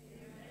 hallelujah.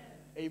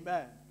 Amen.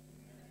 Amen.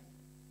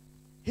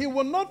 He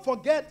will not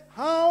forget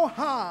how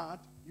hard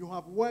you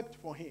have worked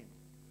for him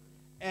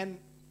and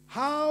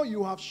how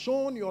you have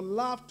shown your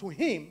love to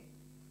him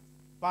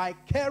by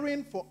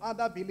caring for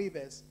other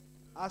believers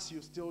as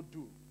you still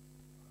do.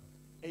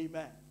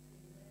 Amen.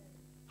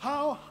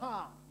 How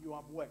hard you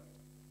have worked.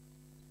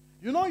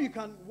 You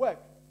can work,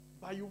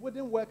 but you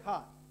wouldn't work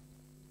hard.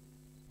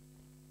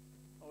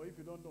 Or if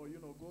you don't know,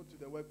 go to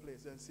the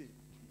workplace and see.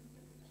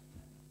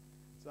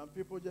 Some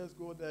people just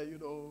go there,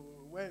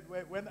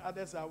 when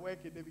others are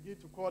working, they begin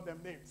to call them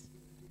names.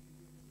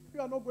 You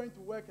are not going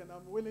to work and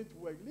I'm willing to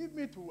work. Leave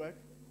me to work,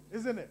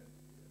 isn't it?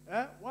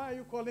 Why are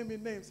you calling me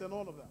names and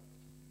all of that?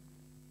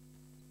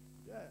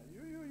 Yeah,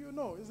 you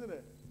know, isn't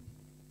it?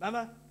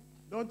 Nana,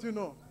 don't you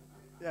know?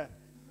 Yeah.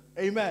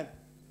 Amen.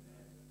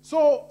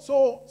 So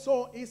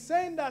he's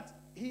saying that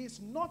he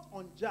is not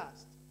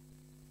unjust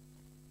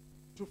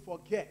to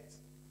forget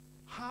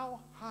how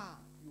hard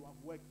you have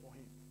worked for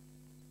him.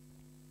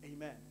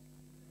 Amen.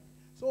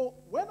 So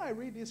when I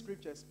read these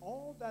scriptures,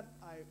 all that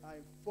I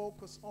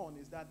focus on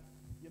is that,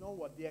 you know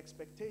what, the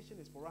expectation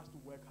is for us to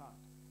work hard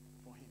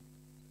for him.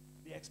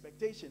 The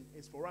expectation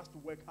is for us to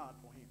work hard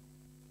for him.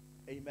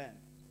 Amen.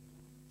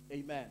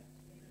 Amen.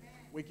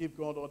 We give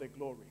God all the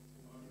glory.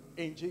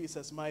 In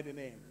Jesus' mighty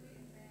name.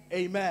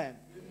 Amen.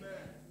 Amen.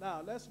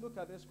 Now, let's look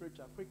at this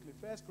scripture quickly.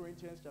 1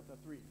 Corinthians chapter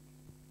 3.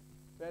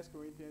 1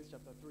 Corinthians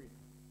chapter 3.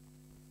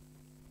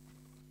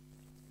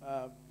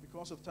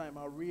 Because of time,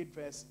 I'll read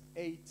verse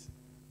 8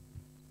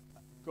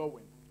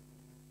 going.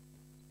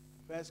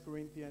 1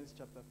 Corinthians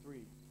chapter 3.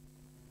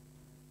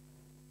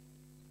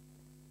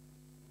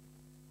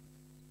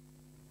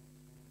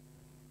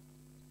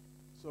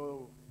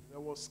 So, there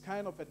was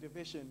kind of a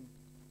division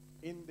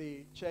in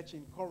the church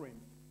in Corinth.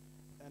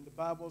 And the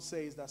Bible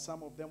says that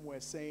some of them were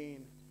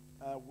saying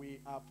we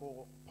are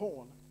for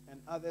Paul,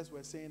 and others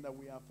were saying that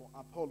we are for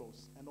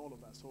Apollos, and all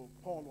of that. So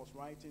Paul was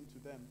writing to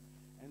them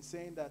and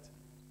saying that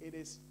it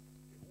is,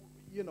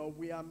 you know,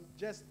 we are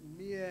just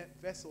mere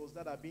vessels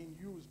that are being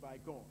used by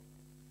God.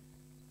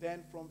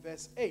 Then from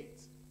verse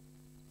 8,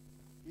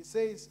 he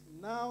says,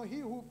 now he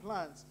who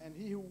plants and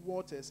he who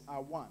waters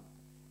are one,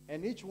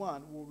 and each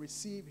one will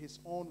receive his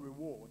own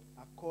reward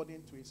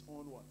according to his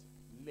own what?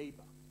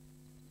 Labor.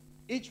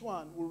 Each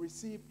one will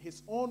receive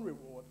his own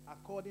reward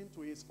according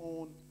to his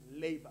own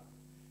labor.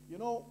 You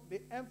know,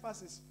 the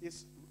emphasis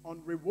is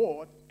on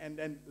reward and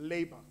then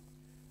labor.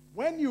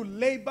 When you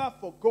labor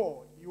for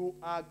God, you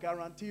are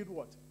guaranteed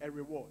what? A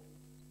reward.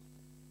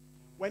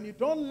 When you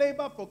don't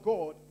labor for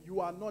God, you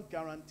are not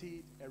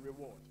guaranteed a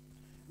reward.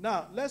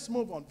 Now, let's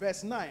move on.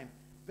 Verse 9.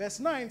 Verse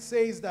 9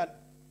 says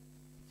that,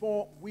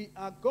 for we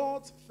are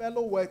God's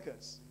fellow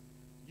workers.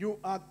 You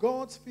are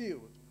God's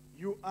field.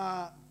 You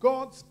are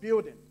God's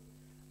building.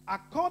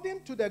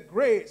 According to the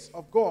grace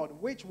of God,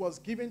 which was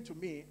given to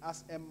me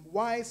as a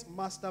wise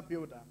master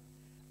builder,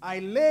 I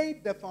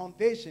laid the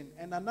foundation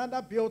and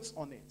another builds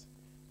on it.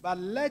 But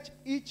let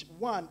each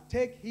one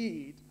take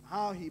heed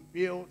how he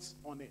builds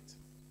on it.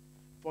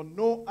 For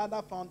no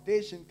other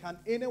foundation can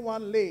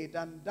anyone lay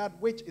than that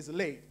which is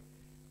laid,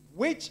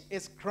 which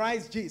is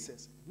Christ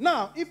Jesus.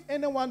 Now, if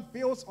anyone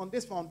builds on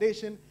this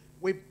foundation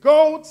with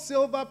gold,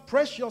 silver,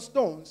 precious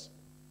stones,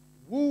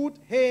 wood,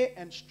 hay,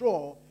 and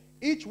straw,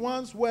 each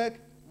one's work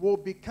will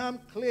become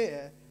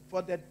clear,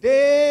 for the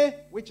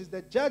day, which is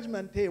the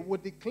judgment day, will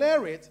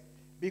declare it,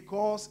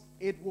 because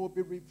it will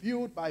be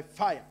revealed by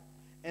fire.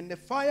 And the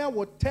fire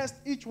will test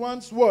each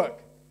one's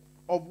work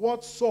of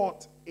what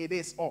sort it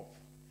is of.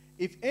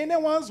 If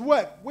anyone's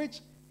work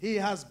which he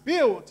has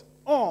built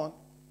on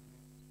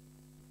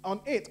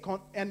it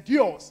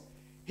endures,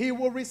 he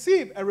will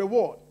receive a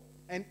reward.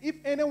 And if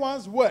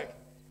anyone's work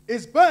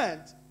is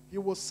burnt, he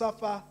will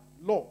suffer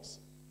loss.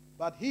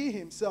 But he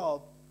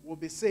himself will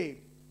be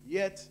saved,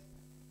 yet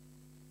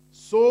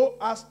so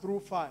as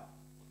through fire.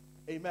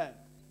 Amen.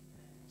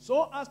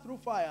 So as through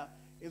fire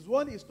is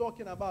what he's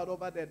talking about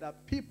over there,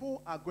 that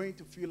people are going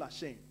to feel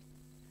ashamed.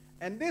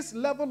 And this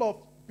level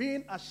of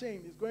being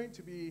ashamed is going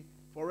to be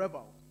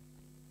forever.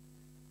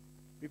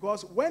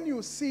 Because when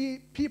you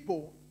see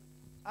people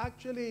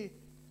actually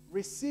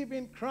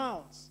receiving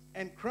crowns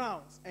and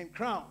crowns and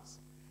crowns,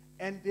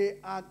 and they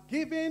are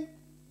given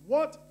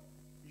what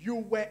you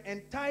were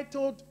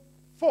entitled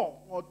for,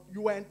 or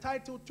you were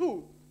entitled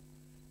to,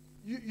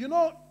 you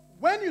know,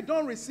 when you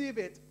don't receive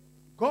it,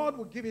 God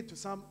will give it to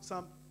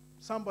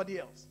somebody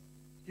else.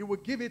 He will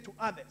give it to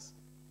others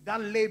that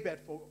labored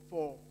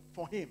for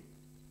him.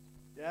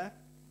 Yeah?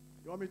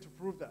 You want me to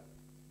prove that?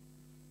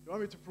 You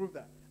want me to prove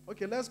that?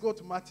 Okay, let's go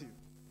to Matthew.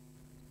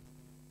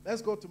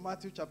 Let's go to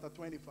Matthew chapter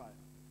 25.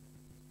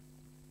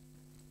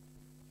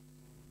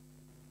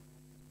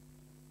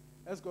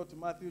 Let's go to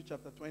Matthew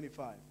chapter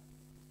 25.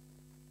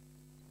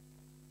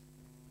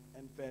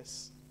 And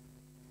verse,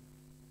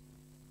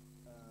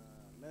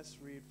 let's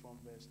read from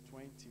verse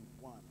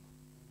 21, I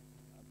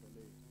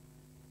believe.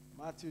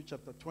 Matthew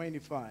chapter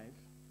 25.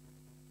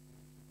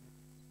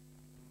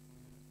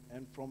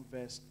 And from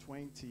verse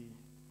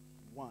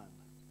 21.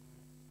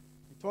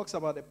 He talks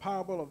about the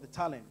parable of the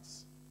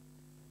talents.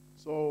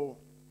 So,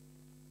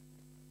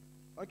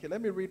 okay,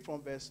 let me read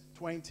from verse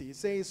 20. It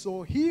says,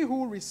 so he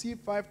who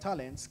received 5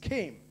 talents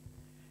came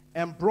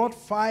and brought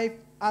 5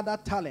 other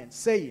talents,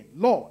 saying,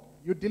 Lord,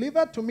 you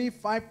delivered to me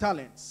 5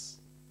 talents.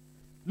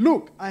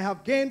 Look, I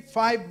have gained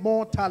 5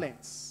 more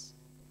talents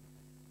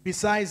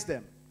besides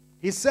them.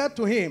 He said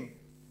to him,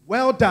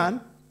 well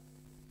done,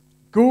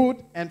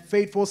 good and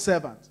faithful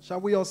servant. Shall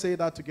we all say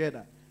that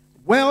together?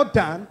 Well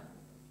done,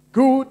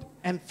 good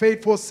and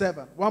faithful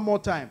servant. One more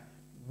time.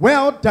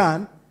 Well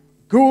done,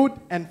 good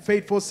and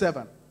faithful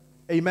servant.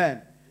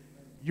 Amen.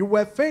 You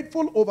were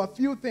faithful over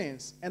few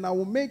things, and I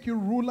will make you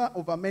ruler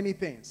over many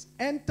things.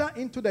 Enter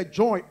into the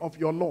joy of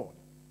your Lord.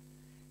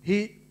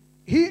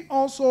 He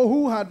also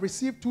who had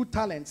received 2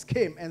 talents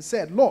came and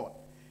said, Lord,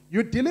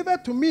 You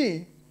delivered to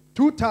me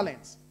 2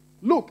 talents.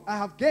 Look, I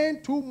have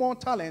gained 2 more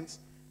talents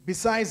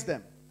besides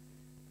them.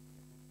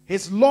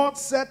 His Lord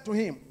said to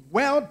him,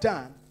 well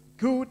done,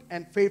 good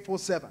and faithful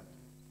servant.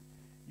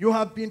 You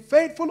have been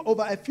faithful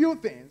over a few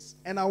things,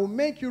 and I will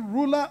make you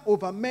ruler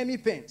over many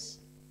things.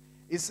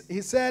 He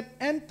said,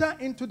 enter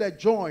into the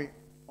joy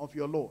of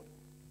your Lord.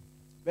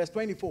 Verse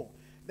 24.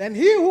 Then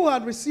he who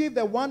had received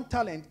the 1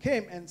 talent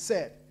came and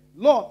said,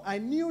 Lord, I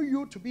knew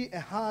you to be a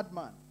hard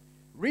man,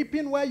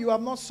 reaping where you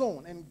have not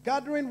sown, and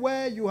gathering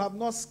where you have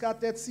not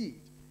scattered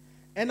seed.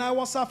 And I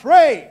was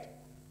afraid,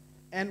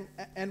 and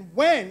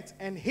went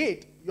and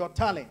hid your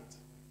talent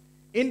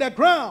in the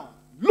ground.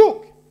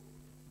 Look,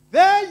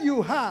 there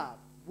you have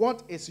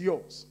what is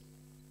yours.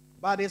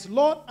 But his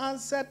Lord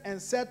answered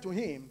and said to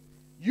him,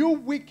 you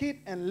wicked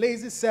and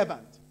lazy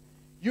servant,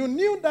 you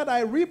knew that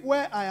I reap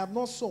where I have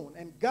not sown,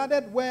 and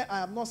gathered where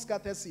I have not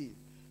scattered seed.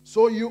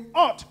 So you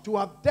ought to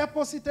have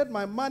deposited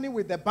my money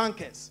with the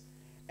bankers,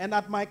 and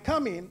at my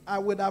coming I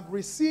would have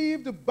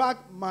received back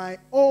my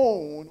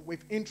own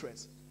with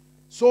interest.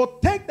 So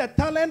take the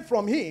talent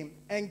from him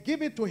and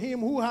give it to him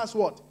who has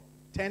what?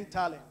 10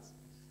 talents.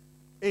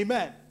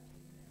 Amen.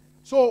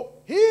 So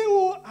he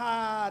who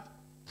had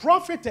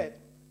profited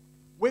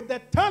with the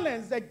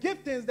talents, the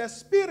giftings, the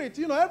spirit,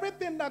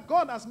 everything that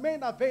God has made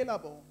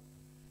available,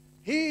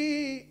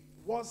 he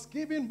was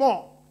given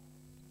more.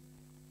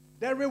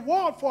 The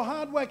reward for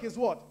hard work is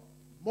what?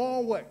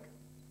 More work.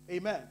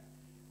 Amen.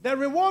 The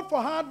reward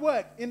for hard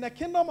work in the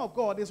kingdom of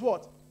God is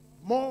what?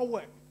 More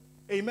work.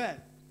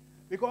 Amen.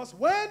 Because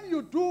when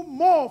you do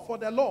more for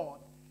the Lord,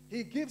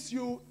 he gives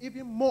you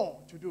even more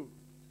to do.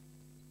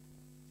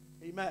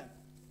 Amen. Amen.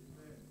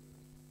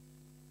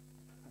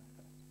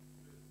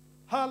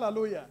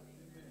 Hallelujah.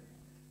 Amen.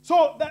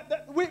 So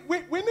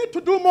we need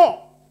to do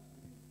more.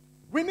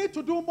 We need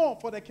to do more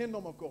for the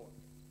kingdom of God.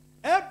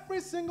 Every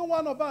single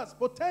one of us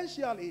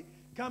potentially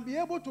can be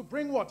able to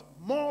bring what?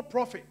 More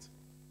profit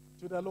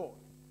to the Lord.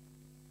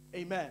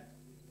 Amen.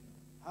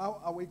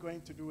 How are we going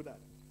to do that?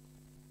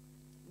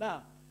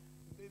 Now,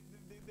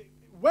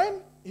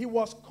 when he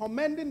was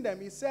commending them,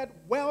 he said,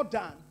 well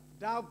done,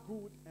 thou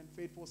good and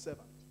faithful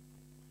servant.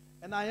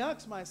 And I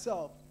asked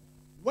myself,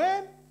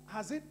 when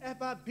has it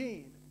ever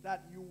been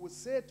that you would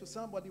say to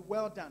somebody,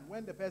 well done,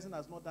 when the person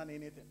has not done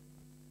anything?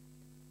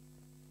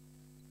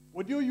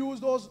 Would you use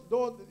those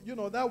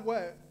that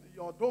word,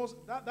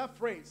 that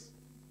phrase?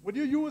 Would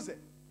you use it?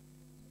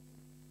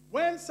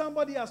 When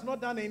somebody has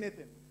not done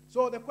anything.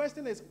 So the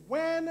question is,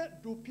 when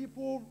do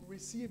people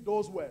receive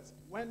those words?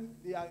 When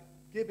they are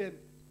given,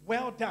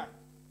 well done,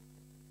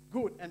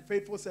 good and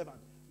faithful servant.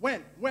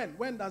 When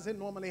does it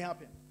normally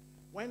happen?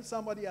 When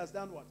somebody has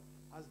done what?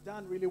 Has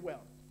done really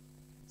well.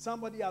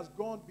 Somebody has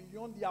gone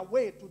beyond their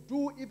way to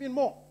do even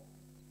more.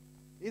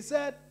 He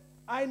said,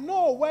 I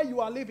know where you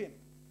are living.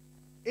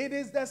 It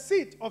is the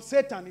seat of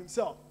Satan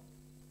himself.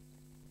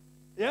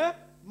 Yeah?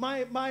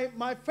 My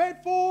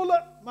faithful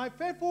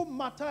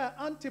martyr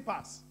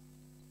Antipas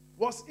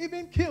was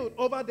even killed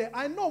over there.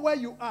 I know where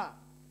you are.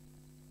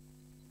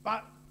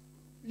 But,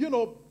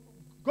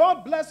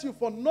 God bless you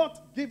for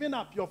not giving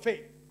up your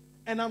faith.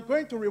 And I'm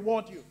going to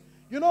reward you.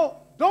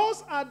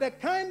 Those are the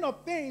kind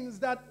of things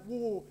that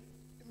will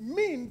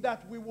mean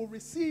that we will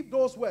receive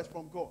those words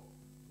from God.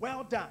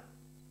 Well done.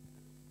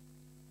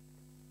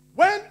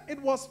 When it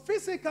was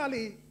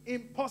physically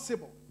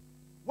impossible,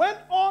 when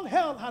all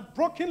hell had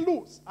broken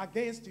loose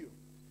against you,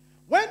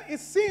 when it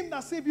seemed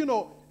as if,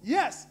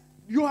 yes,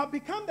 you have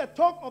become the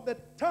talk of the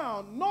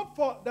town, not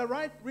for the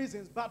right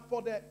reasons, but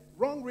for the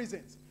wrong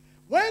reasons.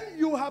 When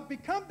you have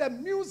become the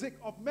music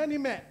of many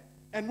men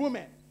and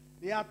women,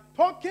 they are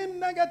talking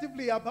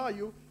negatively about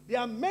you, they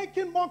are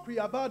making mockery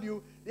about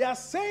you, they are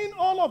saying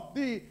all of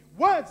the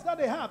words that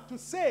they have to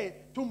say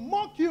to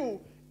mock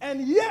you,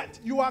 and yet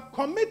you are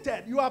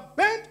committed, you are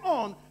bent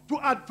on to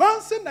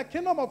advancing the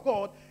kingdom of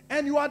God,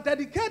 and you are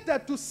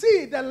dedicated to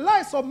see the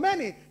lives of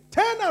many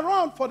turn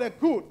around for the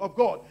good of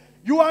God.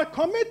 You are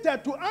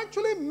committed to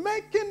actually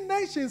making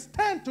nations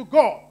turn to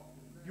God.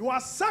 You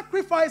are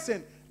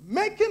sacrificing,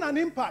 making an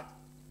impact.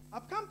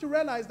 I've come to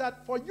realize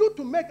that for you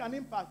to make an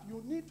impact,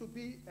 you need to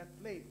be a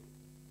flame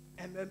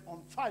and then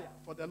on fire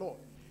for the Lord.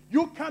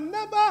 You can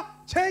never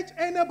change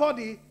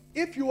anybody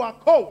if you are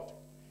cold.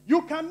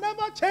 You can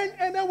never change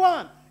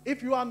anyone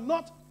if you are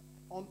not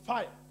on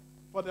fire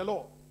for the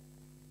Lord.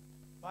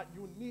 But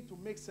you need to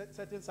make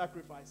certain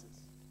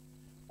sacrifices.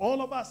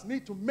 All of us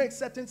need to make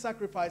certain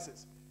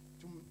sacrifices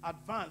to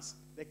advance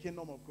the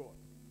kingdom of God.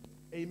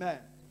 Amen.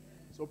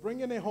 So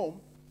bringing it home,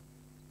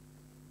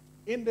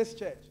 in this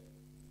church,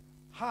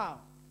 how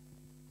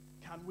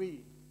can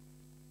we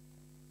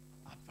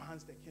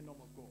advance the kingdom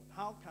of God?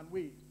 How can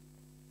we,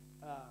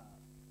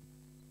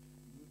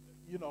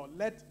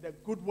 let the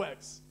good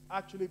works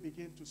actually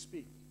begin to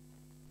speak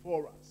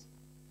for us?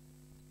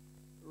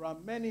 There are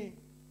many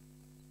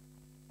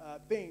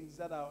things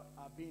that are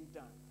being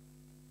done.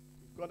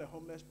 You've got a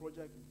homeless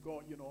project. You've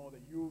got, all the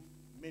youth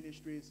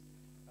ministries.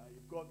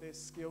 You've got this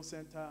skill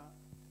center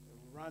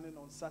running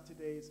on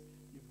Saturdays.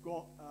 You've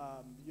got,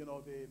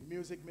 the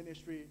music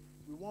ministry.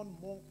 We want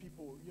more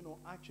people,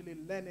 actually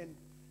learning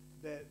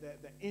the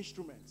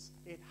instruments.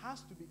 It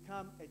has to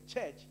become a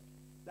church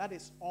that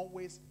is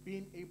always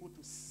being able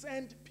to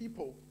send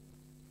people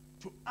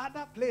to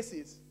other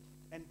places,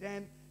 and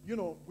then,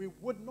 we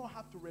would not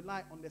have to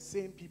rely on the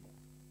same people.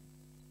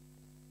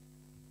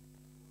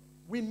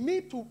 We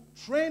need to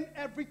train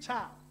every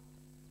child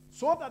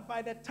so that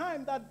by the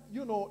time that,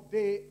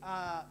 they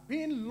are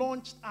being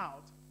launched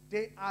out,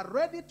 they are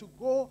ready to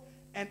go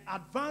and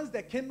advance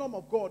the kingdom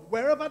of God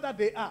wherever that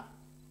they are.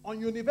 On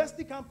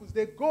university campus,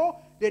 they go,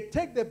 they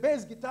take the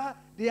bass guitar,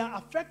 they are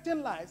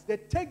affecting lives. They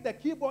take the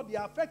keyboard, they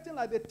are affecting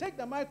lives. They take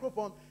the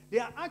microphone, they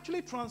are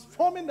actually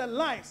transforming the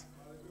lives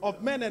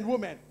of men and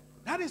women.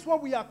 That is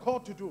what we are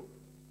called to do.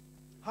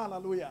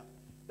 Hallelujah.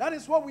 That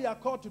is what we are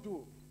called to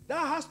do.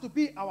 That has to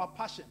be our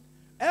passion.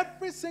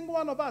 Every single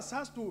one of us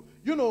has to,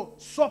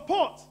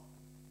 support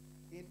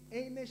in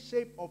any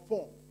shape or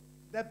form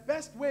the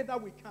best way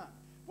that we can,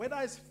 whether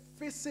it's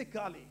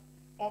physically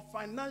or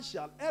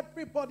financial.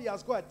 Everybody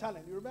has got a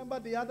talent. You remember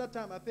the other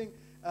time, I think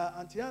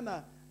Auntie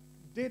Anna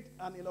did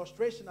an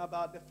illustration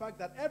about the fact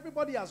that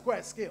everybody has got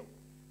a skill.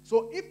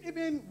 So if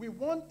even we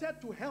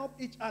wanted to help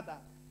each other,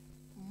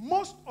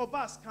 most of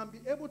us can be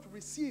able to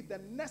receive the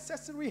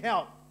necessary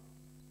help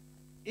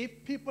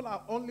if people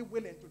are only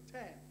willing to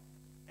turn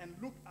and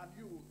look at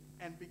you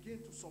and begin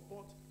to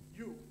support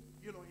you,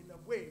 in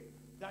the way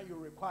that you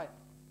require.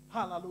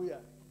 Hallelujah.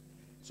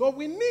 So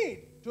we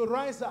need to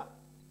rise up.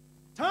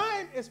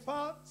 Time is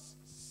fast,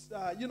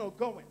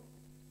 going.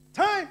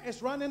 Time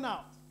is running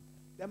out.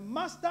 The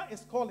master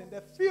is calling.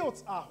 The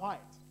fields are white.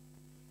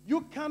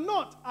 You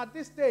cannot, at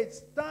this stage,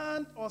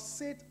 stand or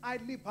sit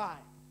idly by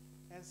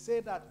and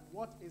say that,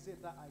 what is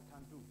it that I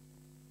can do?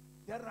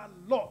 There are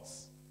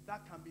lots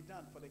that can be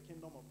done for the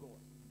kingdom of God.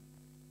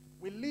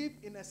 We live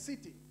in a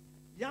city.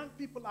 Young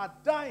people are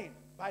dying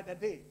by the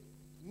day,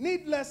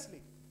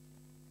 needlessly.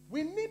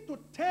 We need to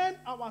turn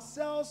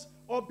ourselves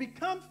or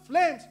become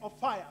flames of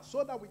fire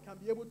so that we can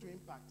be able to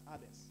impact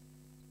others.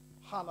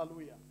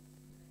 Hallelujah.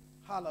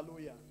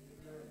 Hallelujah. Amen.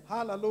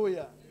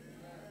 Hallelujah.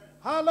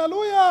 Amen.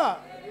 Hallelujah.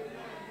 Amen.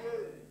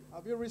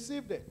 Have you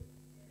received it?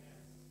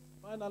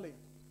 Finally,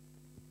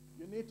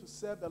 you need to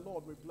serve the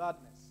Lord with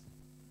gladness.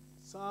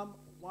 Psalm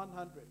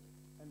 100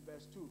 and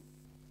verse 2.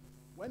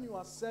 When you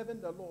are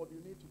serving the Lord,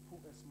 you need to put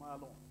a smile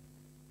on,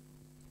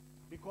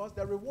 because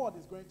the reward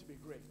is going to be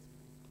great.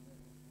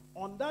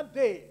 On that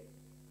day,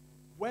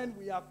 when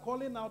we are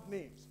calling out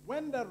names,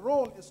 when the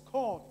roll is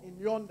called in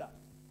yonder,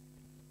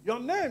 your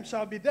name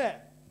shall be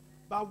there.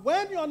 But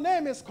when your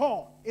name is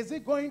called, is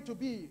it going to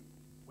be,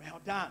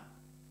 well done,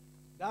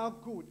 thou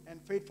good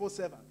and faithful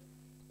servant?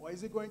 Or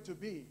is it going to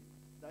be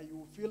that you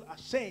will feel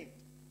ashamed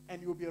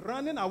and you'll be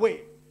running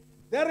away?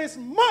 There is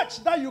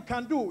much that you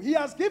can do. He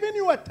has given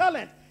you a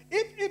talent.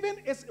 If even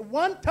it's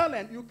one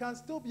talent, you can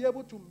still be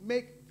able to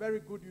make very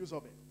good use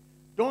of it.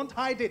 Don't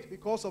hide it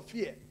because of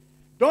fear.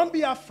 Don't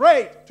be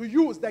afraid to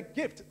use the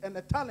gift and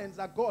the talents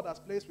that God has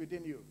placed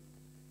within you.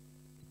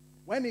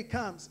 When He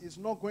comes, He's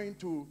not going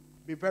to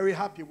be very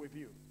happy with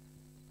you.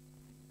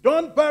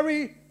 Don't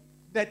bury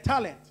the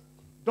talent.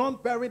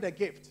 Don't bury the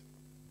gift.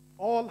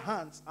 All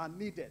hands are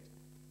needed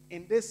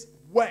in this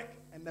work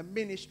and the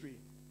ministry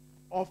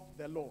of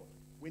the Lord.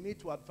 We need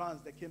to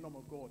advance the kingdom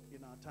of God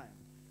in our time.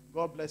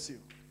 God bless you.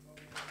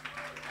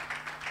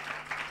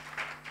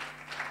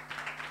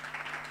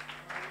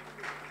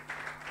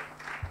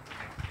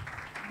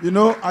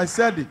 I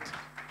said it.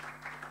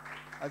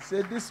 I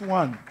said this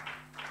one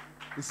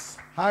is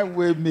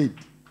highway made.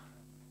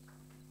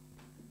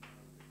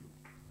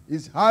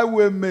 It's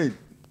highway made.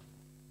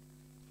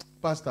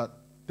 Pastor,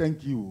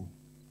 thank you.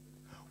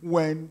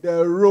 When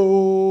the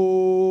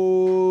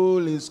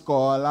roll is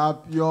called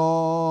up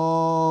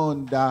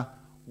yonder,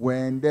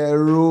 when the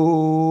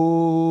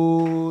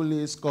roll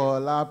is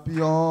called up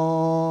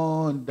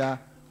yonder,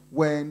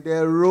 when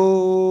the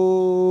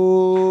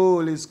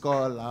roll is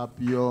called up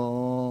yonder,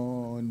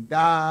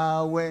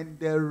 when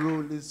the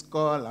roll is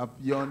called up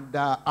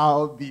yonder,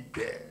 I'll be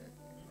there.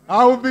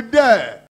 I'll be there.